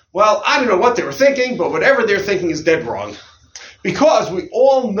said, well, I don't know what they were thinking, but whatever they're thinking is dead wrong. Because we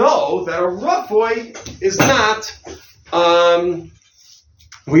all know that a rafoi is not,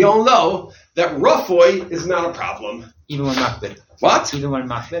 we all know that rafoi is not a problem. Even when makpid. What? Even when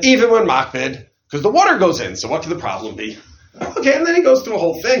makpid? Even when makpid, because the water goes in, so what could the problem be? Okay, and then he goes through a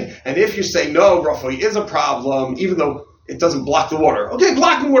whole thing. And if you say, no, rafoi is a problem, even though it doesn't block the water. Okay,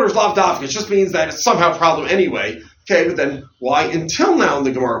 blocking water is lav dafka. It just means that it's somehow a problem anyway. Okay, but then why until now in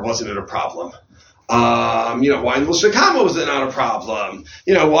the Gemara wasn't it a problem? Why in Lashon Kama was it not a problem?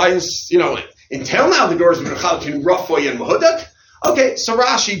 Why is, until now the Gemara is between rafoi and mahudak? Okay, so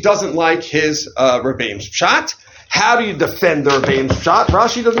Rashi doesn't like his Rebbeim's pshat. How do you defend the Rebbeim's pshat?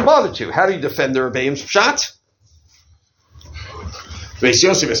 Rashi doesn't bother to. How do you defend the Rebbeim's pshat? Beis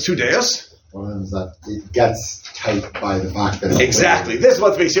Yosef has two deos. One is that it gets tight by the fact that it's exactly. This is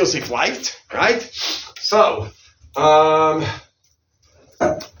what Beis Yosef liked, right? So, but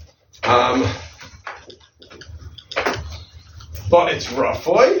it's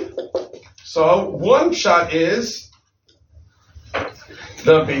rafoi. So one shot is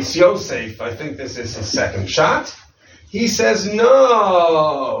The Beis Yosef, I think this is his second shot. He says,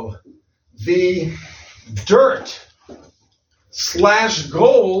 no, the dirt /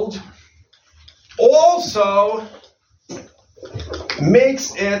 gold also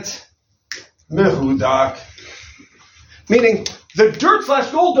makes it mehudak. Meaning, the dirt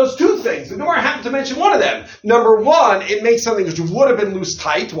 / gold does two things. The Gemara happened to mention one of them. Number one, it makes something which would have been loose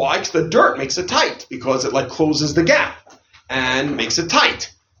tight. Why? Because the dirt makes it tight, because it closes the gap and makes it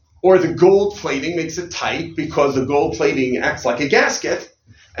tight. Or the gold plating makes it tight because the gold plating acts like a gasket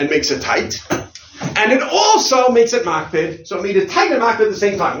and makes it tight. And it also makes it makpid, so it made it tight and makpid at the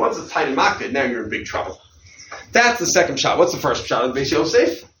same time. Once it's tight and makpid, now you're in big trouble. That's the second shot. What's the first shot of Beis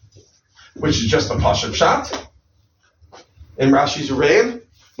Yosef? Which is just a pashut shot in Rashi's Rebbeim,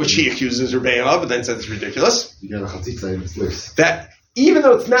 which he accuses Rebbeim of, but then says it's ridiculous. You get a chatzitza and it's loose. That even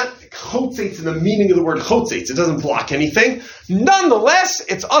though it's not chotzeitz in the meaning of the word chotzeitz, it doesn't block anything. Nonetheless,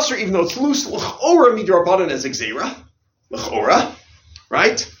 it's usher even though it's loose. L'chora midrabanan as exera. L'chora,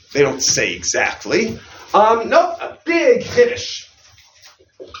 right? They don't say exactly. No, a big chiddush.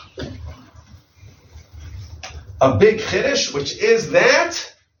 A big chiddush, which is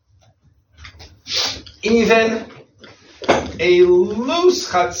that even a loose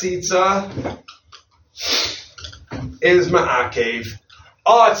chatzitza is ma'akev.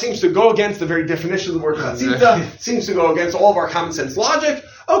 Oh, it seems to go against the very definition of the word chatzitza. It seems to go against all of our common sense logic.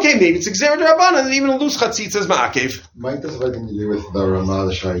 Okay, maybe it's exer d'Rabbanan, and even a loose chatzitza is ma'akev. Might this have anything to do with the Ramah,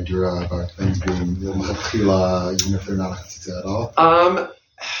 the Shaidura, about things being L'Machatchila, even if they're not a chatzitza at all?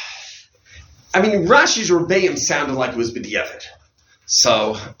 I mean, Rashi's Rebbeim sounded like it was b'diavad.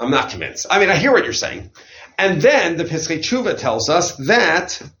 So, I'm not convinced. I mean, I hear what you're saying. And then the Pesachei Tshuva tells us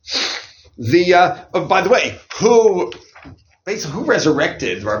that by the way, who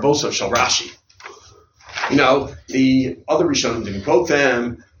resurrected Rabboso Shel Rashi? You know, the other Rishonim didn't quote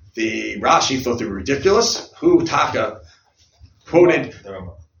them. The Rashi thought they were ridiculous. Who Taka quoted?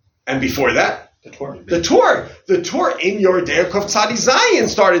 And before that, the Torah in your day of Tzadi Zion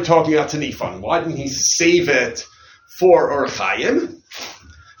started talking about Tanifon. Why didn't he save it for Or Chaim?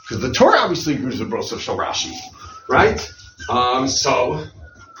 Because the Torah obviously agrees with Rabboso Shel Rashi, right? So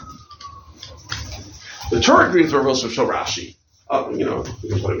the Torah agrees with Rabboso Shel Rashi. You know, we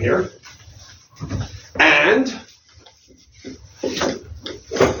can put him here. And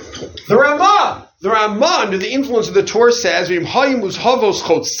the Ramah, under the influence of the Torah, says,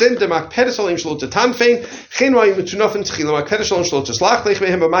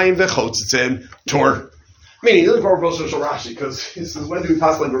 Torah. Meaning, he doesn't go Rabboso Shel Rashi, because he says, when do we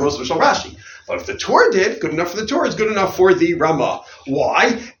possibly go Rabboso Shel Rashi? But if the Torah did, good enough for the Torah is good enough for the Ramah.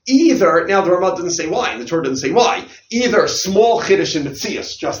 Why? Now the Ramah doesn't say why, and the Torah doesn't say why. Either small chiddush in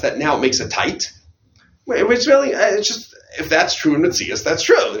Metzias, just that now it makes it tight. Which really, it's just, if that's true in Metzias, that's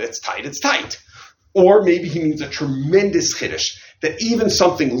true. It's tight, it's tight. Or maybe he means a tremendous chiddush, that even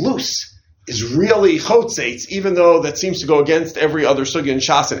something loose is really chotzeitz, even though that seems to go against every other sugya in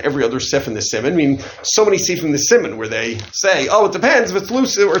Shas and every other sif in the Siman. I mean, so many sif in the Siman where they say, oh, it depends if it's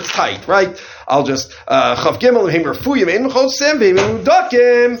loose or it's tight, right? I'll just, chav gimel v'hem refuyim ein chotzim v'hem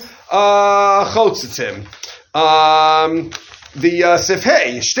udakim chotzitzim. The sif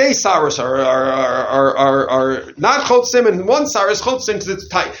hey, shtei saros are not chotzim, and one saros chotzim because it's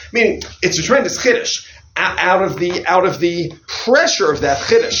tight. Meaning, it's a tremendous chiddush. Out of the pressure of that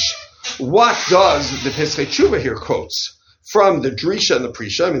chiddush, what does the Pesachei Tshuva here quotes from the Drisha and the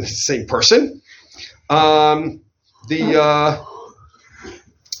Prisha? I mean, it's the same person.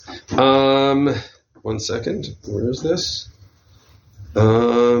 One second. Where is this?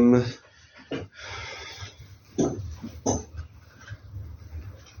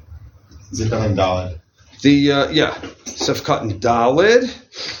 Zikon and Daled. Sefkat and Daled.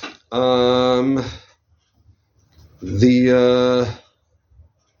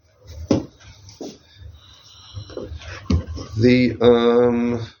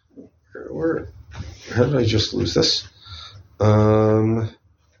 How did I just lose this?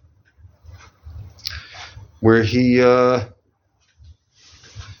 Where he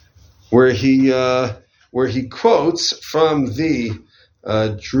quotes from the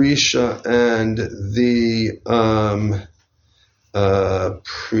Drisha and the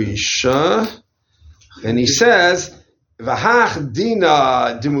Prisha, and he says, "V'hach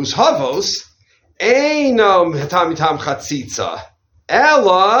dina dimus havos einom hetamitam chatzitza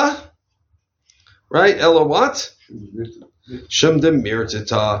ella." Right? Ella what? Shem de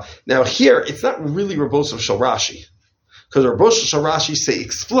mirtita. Now here, it's not really Rabboso Shel Rashi, because Rabboso Shel Rashi say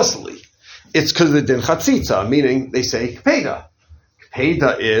explicitly it's because of the din chatzitza, meaning they say kpeda.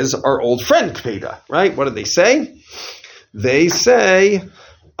 Kpeda is our old friend Kpeda, right? What did they say? they say,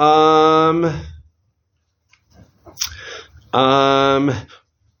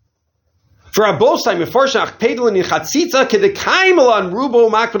 for a both time,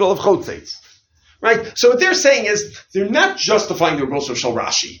 right? So what they're saying is they're not justifying the Rebos of Shal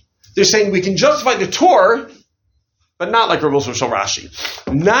Rashi. They're saying we can justify the Torah, but not like Rebos of Shal Rashi.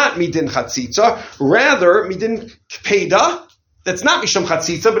 Not midin chatzitza, rather midin kpeda. That's not misham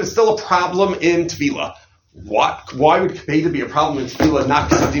chatzitza, but it's still a problem in tefillah. What? Why would kpeda be a problem in tefillah, not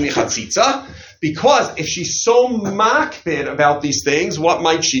because of dimi chatzitza? Because if she's so makpid about these things, what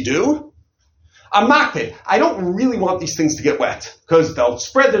might she do? I'm makpid. I don't really want these things to get wet because they'll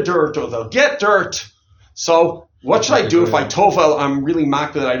spread the dirt or they'll get dirt. So what should I do if I tovel? I'm really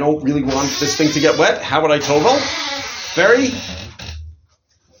makpid. I don't really want this thing to get wet. How would I tovel? Very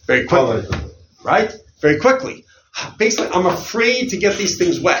quickly, right? Very quickly. Basically, I'm afraid to get these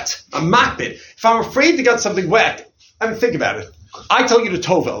things wet. I'm makpid. If I'm afraid to get something wet, I mean, think about it. I tell you to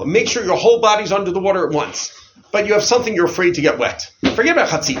tovel. Make sure your whole body's under the water at once. But you have something you're afraid to get wet. Forget about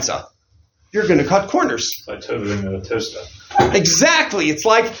chatzitza. You're going to cut corners. Like toveling a toaster. Exactly. Or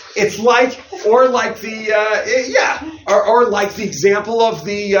like the example of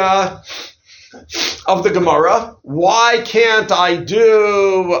the Gemara. Why can't I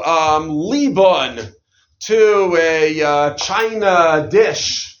do libun to a china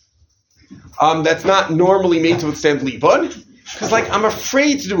dish that's not normally made to withstand libun? Because, I'm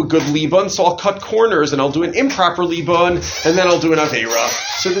afraid to do a good libun, so I'll cut corners and I'll do an improper libun, and then I'll do an aveira.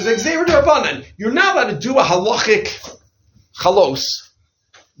 So there's a gzeira d'Rabbanan. You're not allowed to do a halachic chalos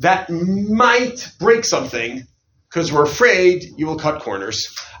that might break something because we're afraid you will cut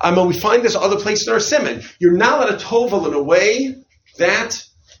corners. And we find this other place in our simon. You're not allowed to tovel in a way that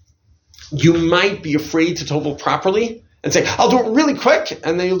you might be afraid to tovel properly and say, I'll do it really quick,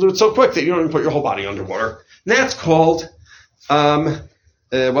 and then you'll do it so quick that you don't even put your whole body underwater. And that's called what's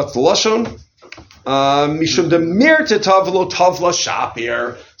the lashon? Mishum de mirte tavlo tavla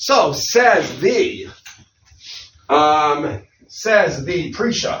shapir. So says the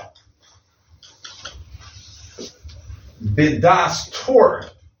Prisha Bidas Tor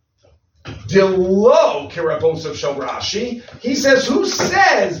Dilo Kirabos of Shal Rashi. He says, who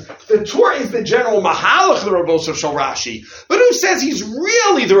says the Torah is the general mahalach the Rabos of Shal Rashi? But who says he's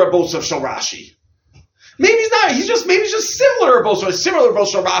really the Rabos of Shal Rashi? Maybe he's not. Maybe he's just similar to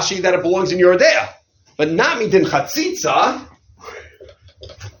Rashi that it belongs in Yerodea, but not midin chatzitza.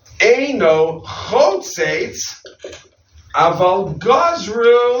 Eino chotzeitz aval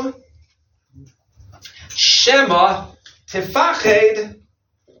gazru shema tifached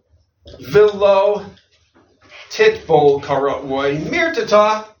velo titbol karaoy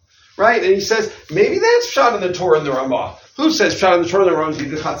mirtata. Right, and he says maybe that's shot in the Torah and the Ramah. Who says shot in the Torah and the Ramah is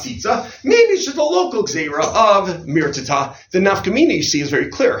the chatzitza? Maybe it's just a local gzeira of mirtata. The nafkamina you see is very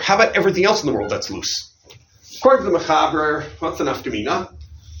clear. How about everything else in the world that's loose? According to the Mechaber, what's the nafkamina?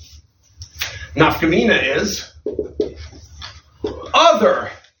 Nafkamina is other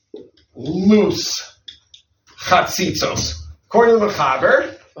loose chatzitzos. According to the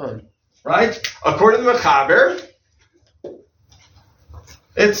Mechaber, right? According to the Mechaber,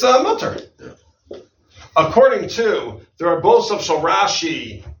 it's mutter. According to the Rabos of Shal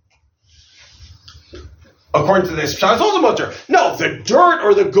Rashi, according to this, it's also mutter. No, the dirt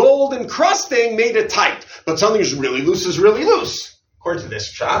or the gold encrusting made it tight, but something is really loose is really loose. According to this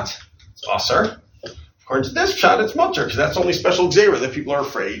shot, it's aser. According to this shot, it's mutter, because that's only special gzeira that people are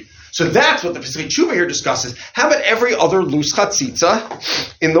afraid. So that's what the Pesach Tshuva here discusses. How about every other loose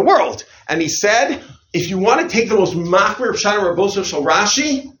chatzitza in the world? And he said, if you want to take the most makbir pshat and Rabos of Shal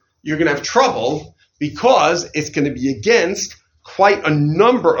Rashi, you're going to have trouble because it's going to be against quite a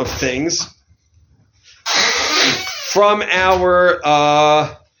number of things from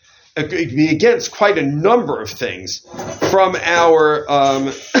our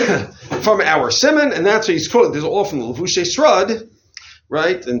from our simon, and that's what he's quoted. There's often Levushe Srud,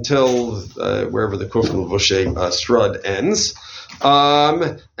 right, until wherever the Kuf Levushe Srud ends.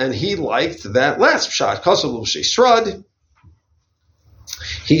 And he liked that last pshat, Kasel Levushe Srud.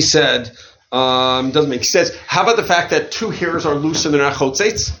 He said, doesn't make sense. How about the fact that two hairs are loose and they're not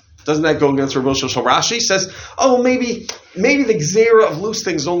chotzeitz? Doesn't that go against Rabbi Shal Rashi? He says, maybe the gzeira of loose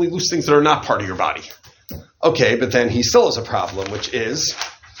things is only loose things that are not part of your body. Okay, but then he still has a problem, which is,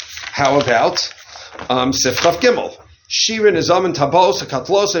 how about Sifchaf Gimel? Shirin izam and tabos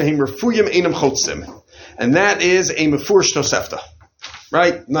hakatlos and him refuyim einam chotzim. And that is a mefurish tosefta.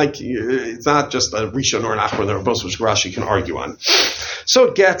 Right? Like, it's not just a Rishon or an Achron that Rabbi Shal Rashi can argue on. So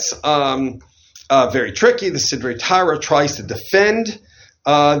it gets very tricky. The Sidrei Tara tries to defend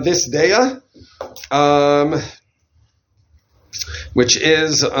this daya. which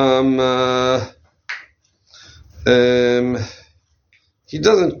is he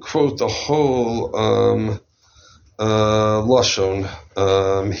doesn't quote the whole lashon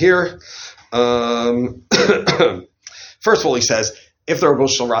here. First of all, he says if the Rabbi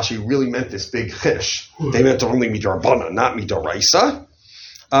Shal Rashi really meant this big chiddush, they meant only midrabana, not midoraisa.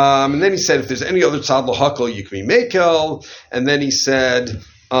 And then he said if there's any other tzad lahakol, you can be mekel. And then he said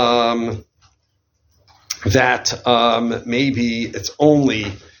that maybe it's only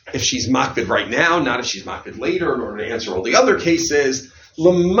if she's makbid right now, not if she's makbid later, in order to answer all the other cases.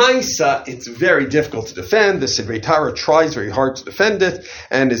 L'maisa, it's very difficult to defend. The Sidrei Torah tries very hard to defend it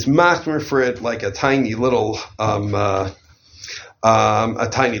and is machmer for it like a tiny little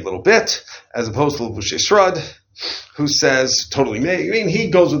bit, as opposed to L'Bushei Srad, who says totally. I mean, he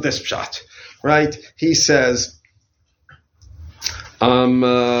goes with this pshat, right? He says,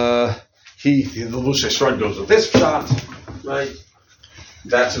 the L'Bushei Srad goes with this pshat, right?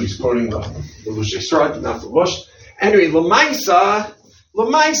 That's who he's quoting, the L'Bushei Srad, not the Bush. Anyway, L'maisa,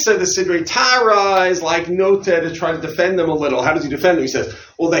 the Sidrei Torah is like noted to try to defend them a little. How does he defend them? He says,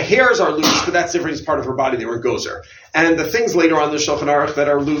 well, the hairs are loose, but that's different. It's part of her body. They were gozer. And the things later on in the Shulchan Aruch that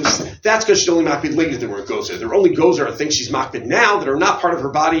are loose, that's because she's only makbid later than were gozer. They're only gozer are things she's makbid now that are not part of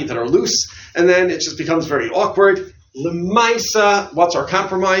her body, that are loose. And then it just becomes very awkward. L'maisa, what's our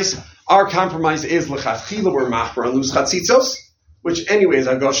compromise? Our compromise is l'chatchila, we're machmer on loose chatzitzos, which anyway is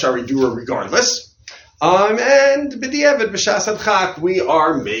agos shari dura regardless. And b'diavad b'shas adchak, we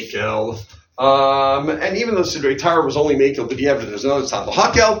are mekel. And even though Sidrei Torah was only mekel b'diavad, there's another tzad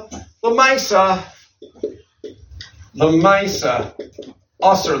l'hakel. L'maisa,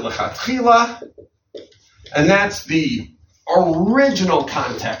 aser l'chatchila, and that's the original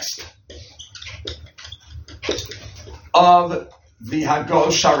context of the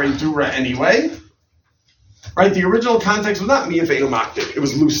hagos shari dura anyway. Right? The original context was not miyavenu makbid; it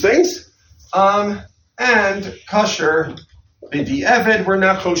was loose things. And kosher b'di'evid, we're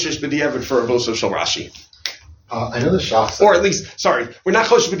not choshesh b'di'evid for Aboso Shal Rashi. I know the shach. Or at least, we're not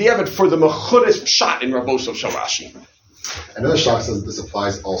choshesh b'di'evid for the mechudas shot in Raboso Shal Rashi. I know the shach says this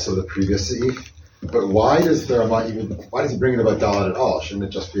applies also to the previous seif, but why does he bring it about Dalet at all? Shouldn't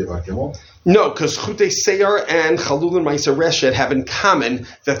it just be about Gimel? No, because Chutei Seir and Chalul and Ma'aser Reshet have in common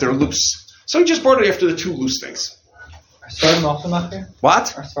that they're loose. So he just brought it after the two loose things. Are Svardim also machmer?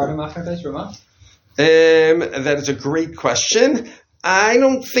 What? Are Svardim machmer based Ramah? That is a great question. I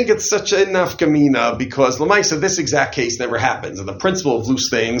don't think it's such a nafkamina because Lamaisa, this exact case never happens. And the principle of loose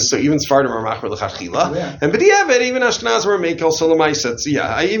things, so even Sfardim are machmer l'chachila. Yeah. And b'diavad, even Ashkenaz are mekel, so Lamaisa,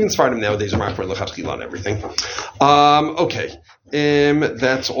 even Sfardim nowadays are machmer l'chachila and everything. Okay.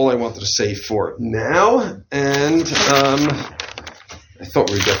 That's all I wanted to say for now. And I thought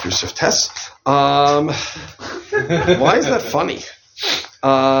we would get through Siftes. Why is that funny?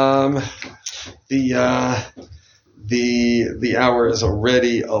 The hour is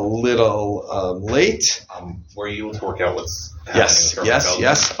already a little late. Were you able to work out what's happening?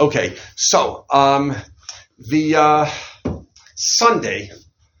 Yes. Okay. So the Sunday.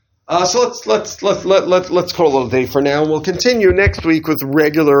 So let's call it a day for now. We'll continue next week with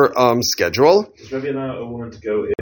regular schedule. Is Rabbi allowed a woman to go